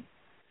screaming at me?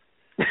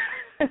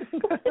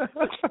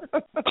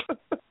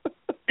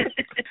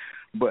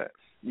 But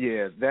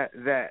yeah, that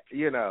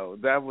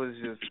was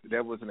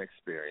an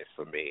experience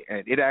for me,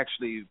 and it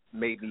actually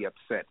made me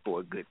upset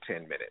for a good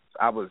 10 minutes.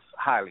 I was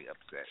highly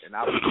upset, and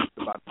I was just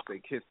about to say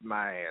kiss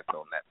my ass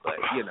on that, but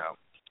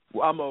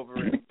I'm over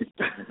it.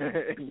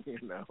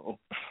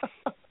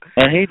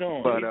 And he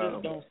just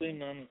don't seem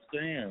to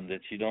understand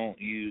that you don't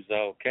use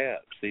all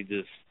caps.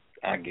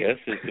 I guess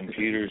his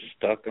computer's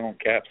stuck on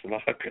caps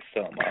lock or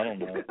something. I don't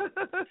know.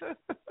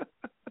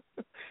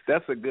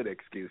 That's a good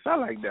excuse. I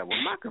like that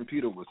one. My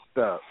computer was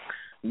stuck.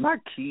 My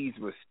keys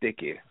were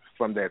sticky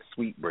from that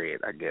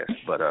sweetbread, I guess.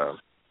 But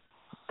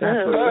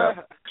that's what's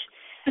up.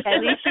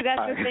 At least you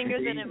got your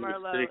fingers in it,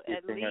 Merlot.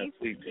 At least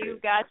you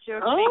got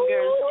your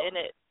fingers in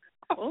it.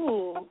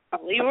 Oh,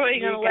 Leroy,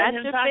 you gonna let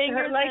him talk to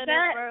her like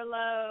that,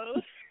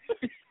 Merlot?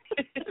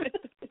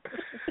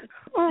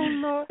 Oh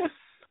no,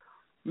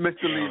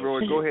 Mr.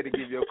 Leroy, go ahead and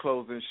give your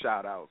closing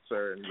shout out,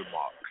 sir, and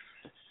remarks.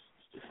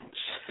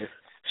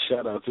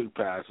 Shout out to the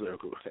Power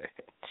Circle.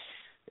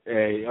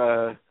 Hey,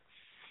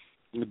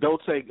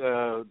 don't take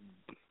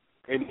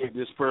any of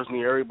this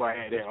personally. Everybody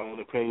had their own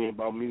opinion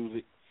about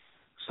music.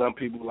 Some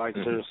people like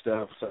certain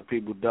stuff, some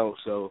people don't.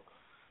 So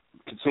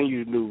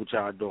continue to do what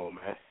y'all doing,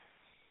 man.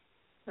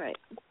 Right.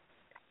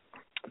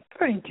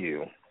 Thank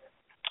you,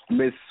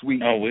 Miss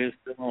Sweet. Oh, we're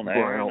still on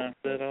air and I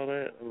said all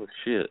that? Oh,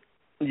 shit.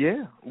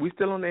 Yeah, we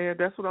still on the air.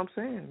 That's what I'm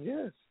saying,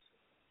 yes.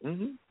 No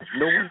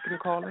one can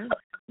call in.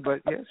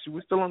 But, yes,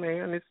 we're still on the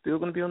air, and it's still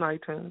going to be on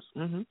iTunes.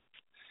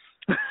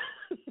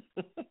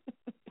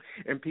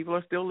 And people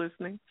are still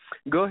listening.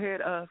 Go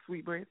ahead,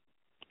 Sweetbread.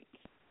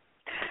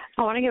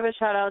 I want to give a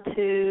shout-out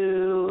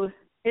to...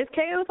 Is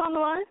Chaos on the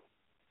line?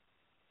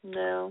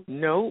 No.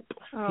 Nope,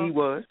 he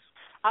was.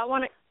 I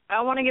want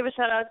to give a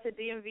shout-out to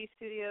DMV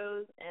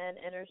Studios and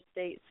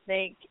Interstate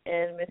Snake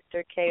and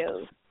Mr.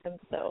 Chaos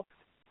himself.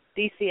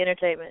 DC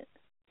Entertainment.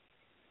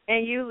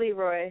 And you,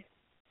 Leroy.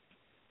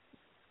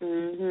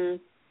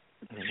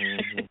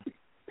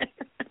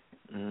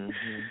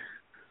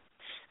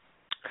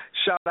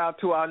 Shout out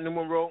to our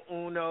numero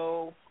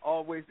uno.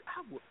 Always,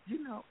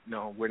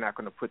 no, we're not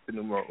going to put the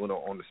numero uno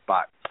on the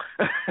spot.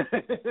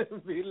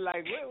 Be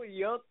like, what were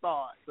your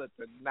thoughts of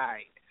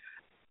tonight?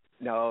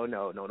 No,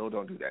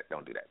 don't do that.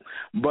 Don't do that.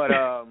 But,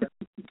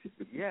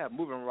 yeah,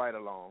 moving right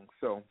along.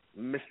 So,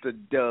 Mr.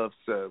 Dove,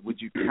 sir, would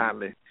you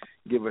kindly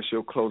give us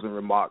your closing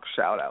remarks,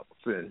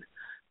 shout-outs, and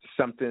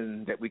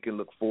something that we can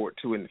look forward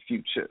to in the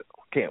future?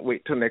 Can't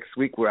wait till next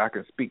week where I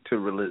can speak to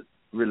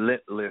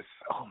Relentless.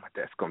 Oh, my,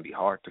 that's going to be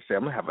hard to say.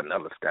 I'm going to have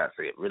another guy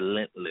say it.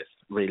 Relentless.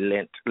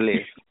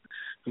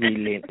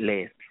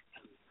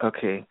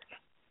 Okay.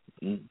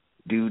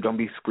 Dude, don't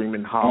be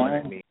screaming,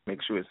 hollering at me.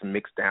 Make sure it's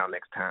mixed down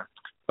next time.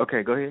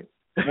 Okay, go ahead.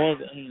 Well,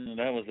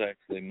 that was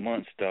actually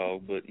Munch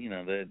Dog, but,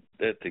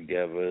 they're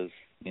together.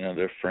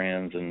 They're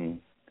friends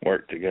and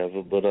work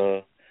together. But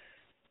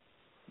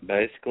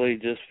basically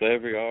just for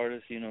every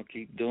artist,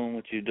 keep doing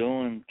what you're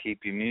doing.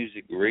 Keep your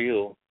music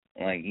real.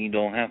 Like, you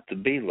don't have to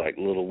be like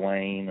Lil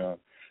Wayne or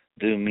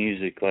do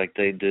music like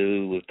they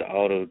do with the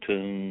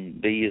auto-tune.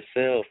 Be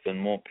yourself, and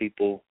more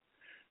people,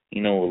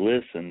 will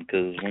listen.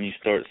 Because when you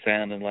start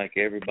sounding like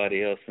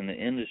everybody else in the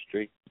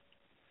industry,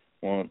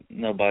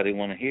 nobody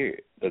want to hear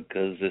it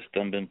because it's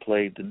done been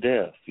played to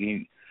death.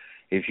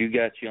 If you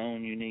got your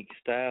own unique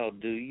style,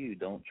 do you.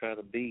 Don't try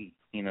to be,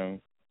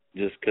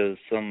 just because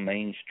some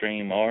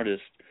mainstream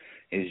artist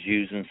is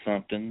using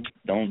something,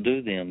 don't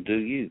do them, do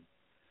you.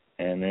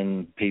 And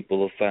then people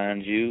will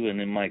find you, and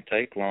it might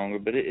take longer,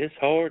 but it's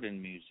hard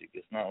in music.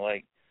 It's not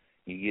like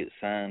you get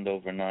signed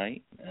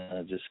overnight.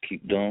 Just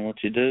keep doing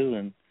what you do,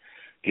 and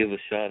give a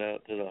shout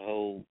out to the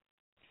whole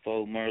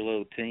Faux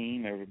Merlot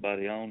team,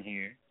 everybody on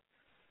here.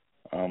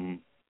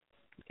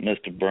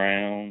 Mr.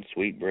 Brown,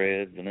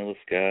 Sweetbread, Vanilla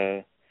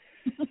Sky,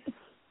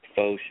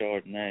 Faux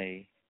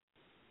Chardonnay.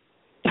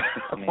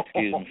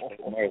 Excuse me,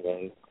 Faux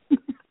Merlot.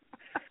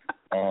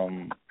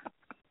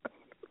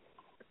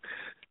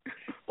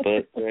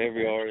 But for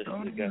every artist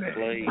that got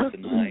played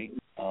tonight,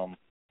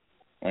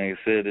 like I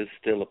said, it's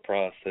still a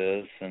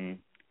process, and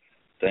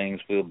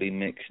things will be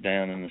mixed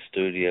down in the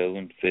studio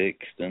and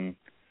fixed. And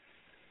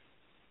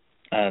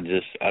I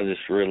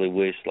just really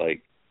wish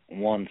like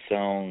one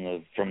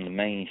song from the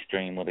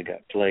mainstream would have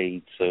got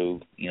played, so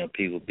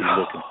people would be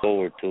looking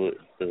forward to it.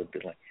 So it'd be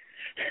like,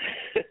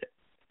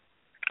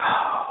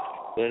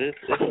 but it's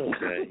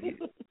okay.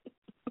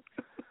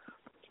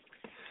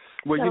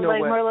 Well, you know like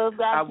what? Merlot's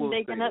got some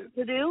making up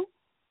to do.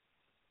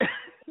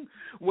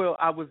 Well,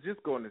 I was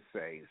just going to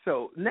say,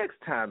 so next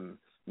time,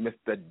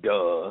 Mr.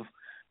 Dove,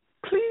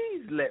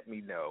 please let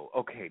me know.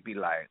 Okay, be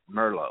like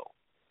Merlot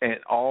in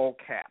all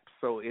caps,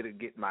 so it'll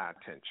get my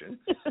attention.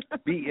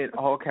 Be in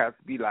all caps.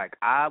 Be like,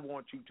 I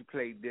want you to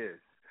play this,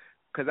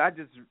 because I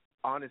just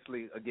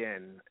honestly,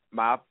 again,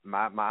 my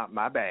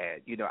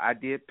bad. I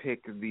did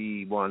pick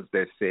the ones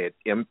that said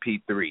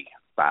MP3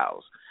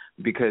 files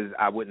because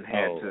I wouldn't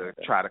have to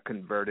try to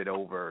convert it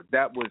over.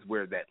 That was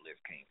where that list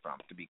came from,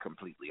 to be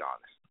completely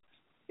honest.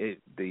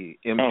 The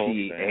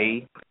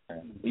MPA,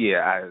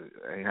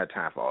 I ain't had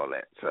time for all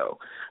that. So,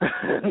 so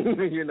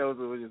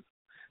it was just,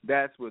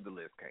 that's where the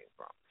list came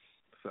from.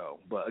 So,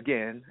 but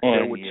again,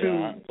 there were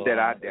two that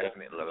I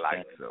definitely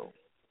liked. So,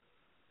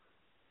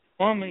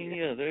 well,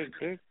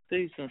 they're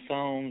decent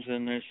songs,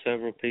 and there's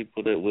several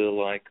people that will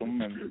like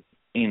them,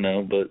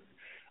 and but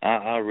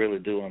I really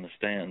do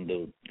understand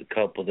the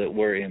couple that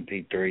were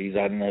MP3s.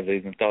 I never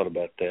even thought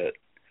about that.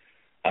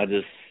 I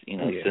just,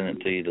 sent it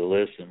to you to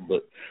listen.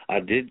 But I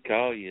did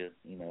call you,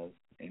 and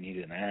you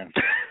didn't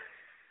answer.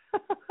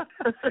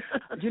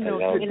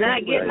 You're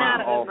not getting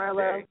out of it,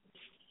 Merlot.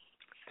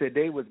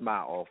 Today was my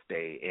off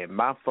day, and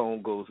my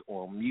phone goes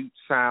on mute,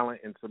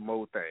 silent, and some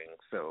more things.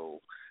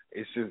 So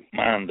it's just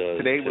mine does.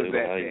 Today too. was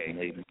that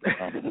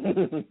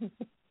day.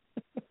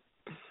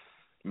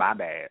 My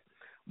bad.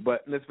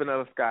 But Ms.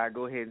 Vanilla Sky,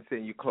 go ahead and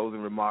send your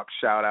closing remarks,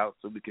 shout out,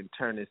 so we can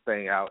turn this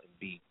thing out and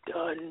be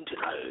done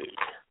tonight.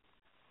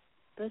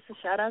 Just a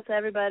shout out to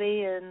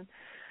everybody, and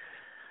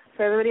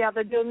for everybody out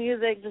there doing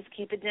music, just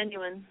keep it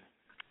genuine.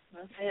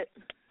 That's it.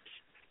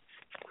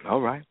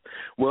 All right.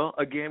 Well,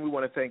 again, we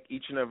want to thank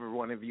each and every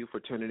one of you for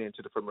tuning in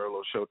to the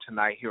Merlot Show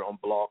tonight here on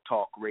Blog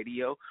Talk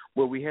Radio,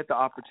 where we had the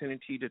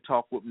opportunity to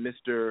talk with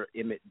Mr.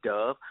 Emmett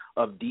Dove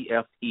of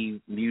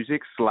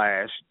DFEMusic /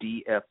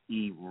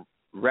 DFE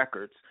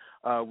Records.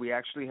 We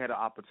actually had an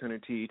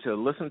opportunity to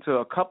listen to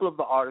a couple of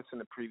the artists in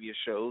the previous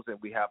shows, and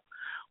we have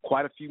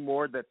quite a few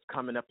more that's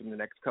coming up in the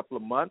next couple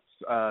of months.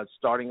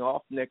 Starting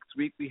off next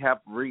week, we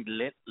have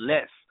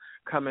Relentless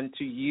coming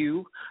to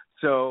you.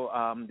 So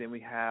then we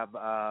have,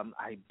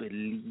 I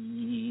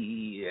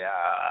believe,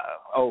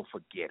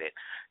 forget it.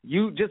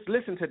 You just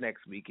listen to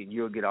next week and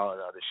you'll get all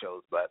the other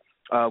shows. But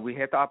we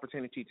had the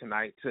opportunity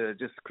tonight to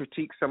just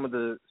critique some of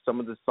the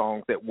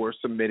songs that were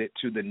submitted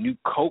to the new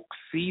Coke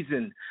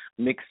Season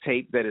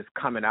mixtape that is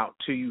coming out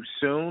to you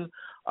soon.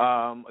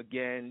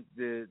 Again,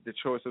 the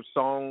choice of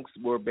songs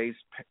were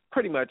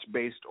pretty much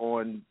based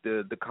on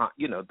the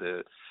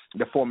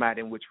format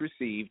in which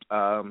received.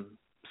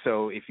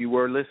 So if you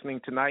were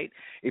listening tonight,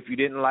 if you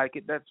didn't like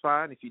it, that's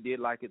fine. If you did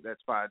like it,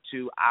 that's fine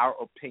too. Our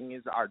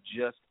opinions are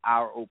just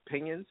our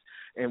opinions,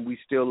 and we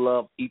still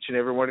love each and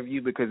every one of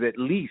you because at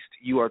least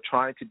you are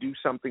trying to do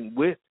something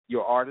with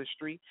your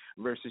artistry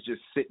versus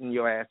just sitting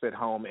your ass at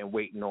home and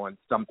waiting on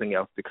something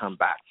else to come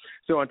back.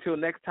 So until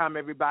next time,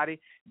 everybody,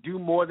 do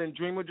more than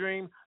dream a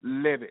dream,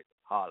 live it.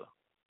 Holla.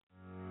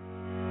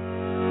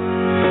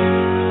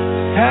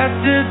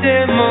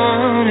 Saturday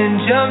morning,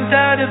 jumped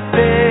out of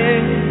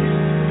bed,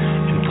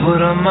 put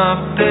on my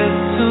best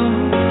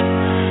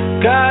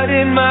suit, got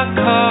in my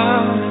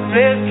car,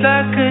 raced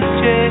like a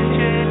jet,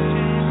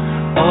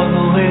 all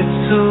the way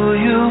to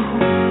you.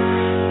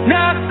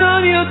 Knocked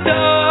on your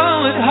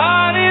door with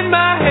heart in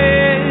my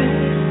head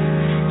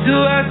to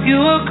ask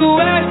you a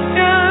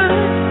question,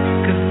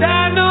 'cause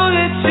I know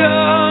that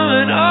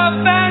you're an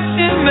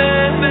old-fashioned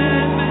man,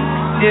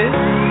 yeah.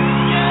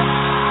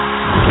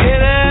 Can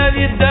I have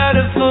your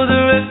daughter for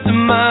the rest of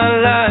my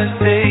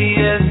life? Say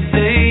yes,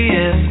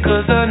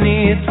 'cause I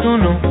need to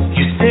know.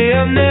 You say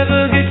I'll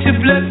never get your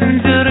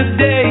blessing till the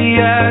day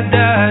I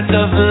die.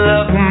 Tough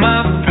luck,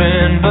 my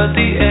friend, but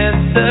the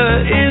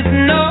answer is no.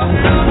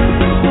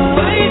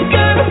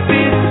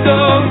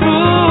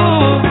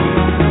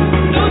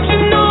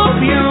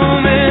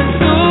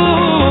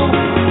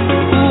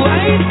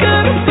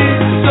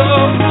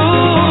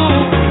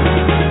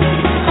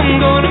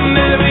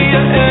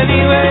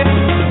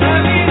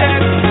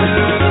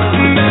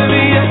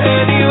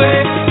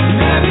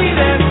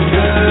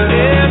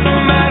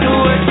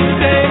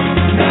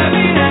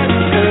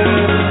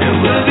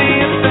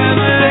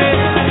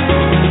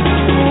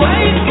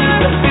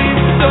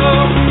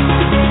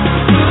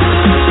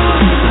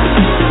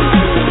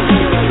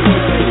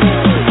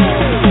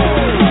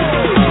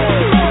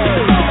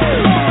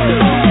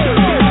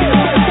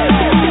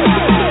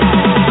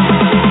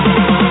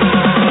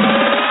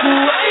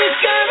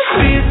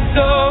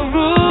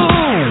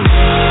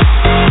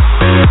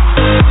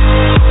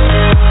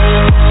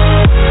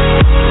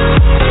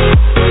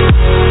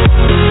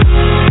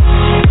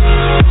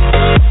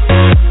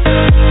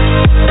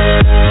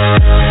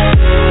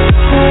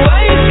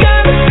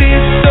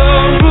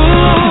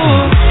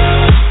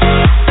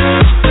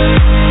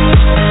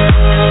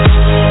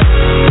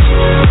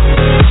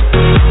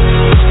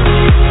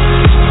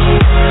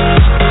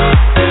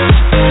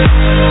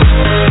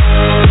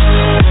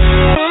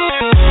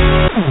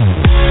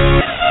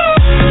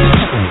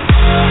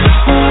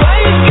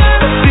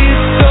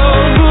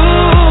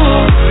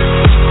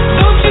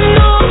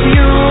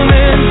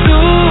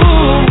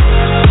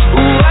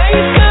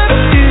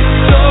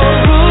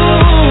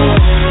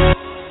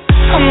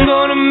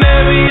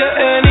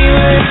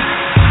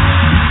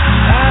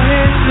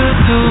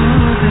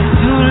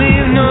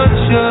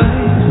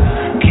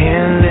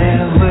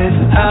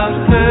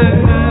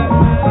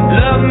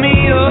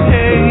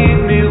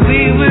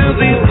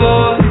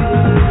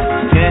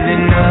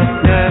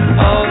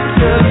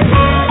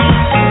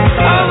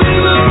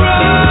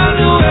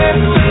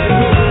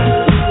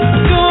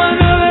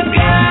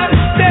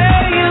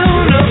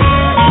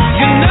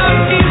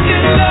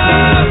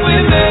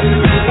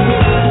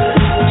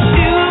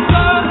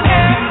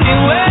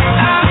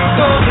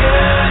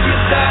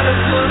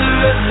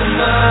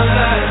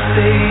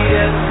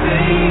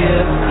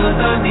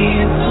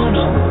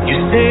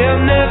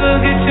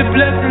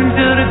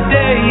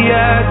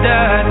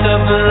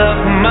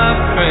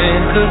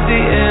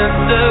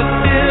 Mr.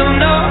 Still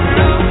No.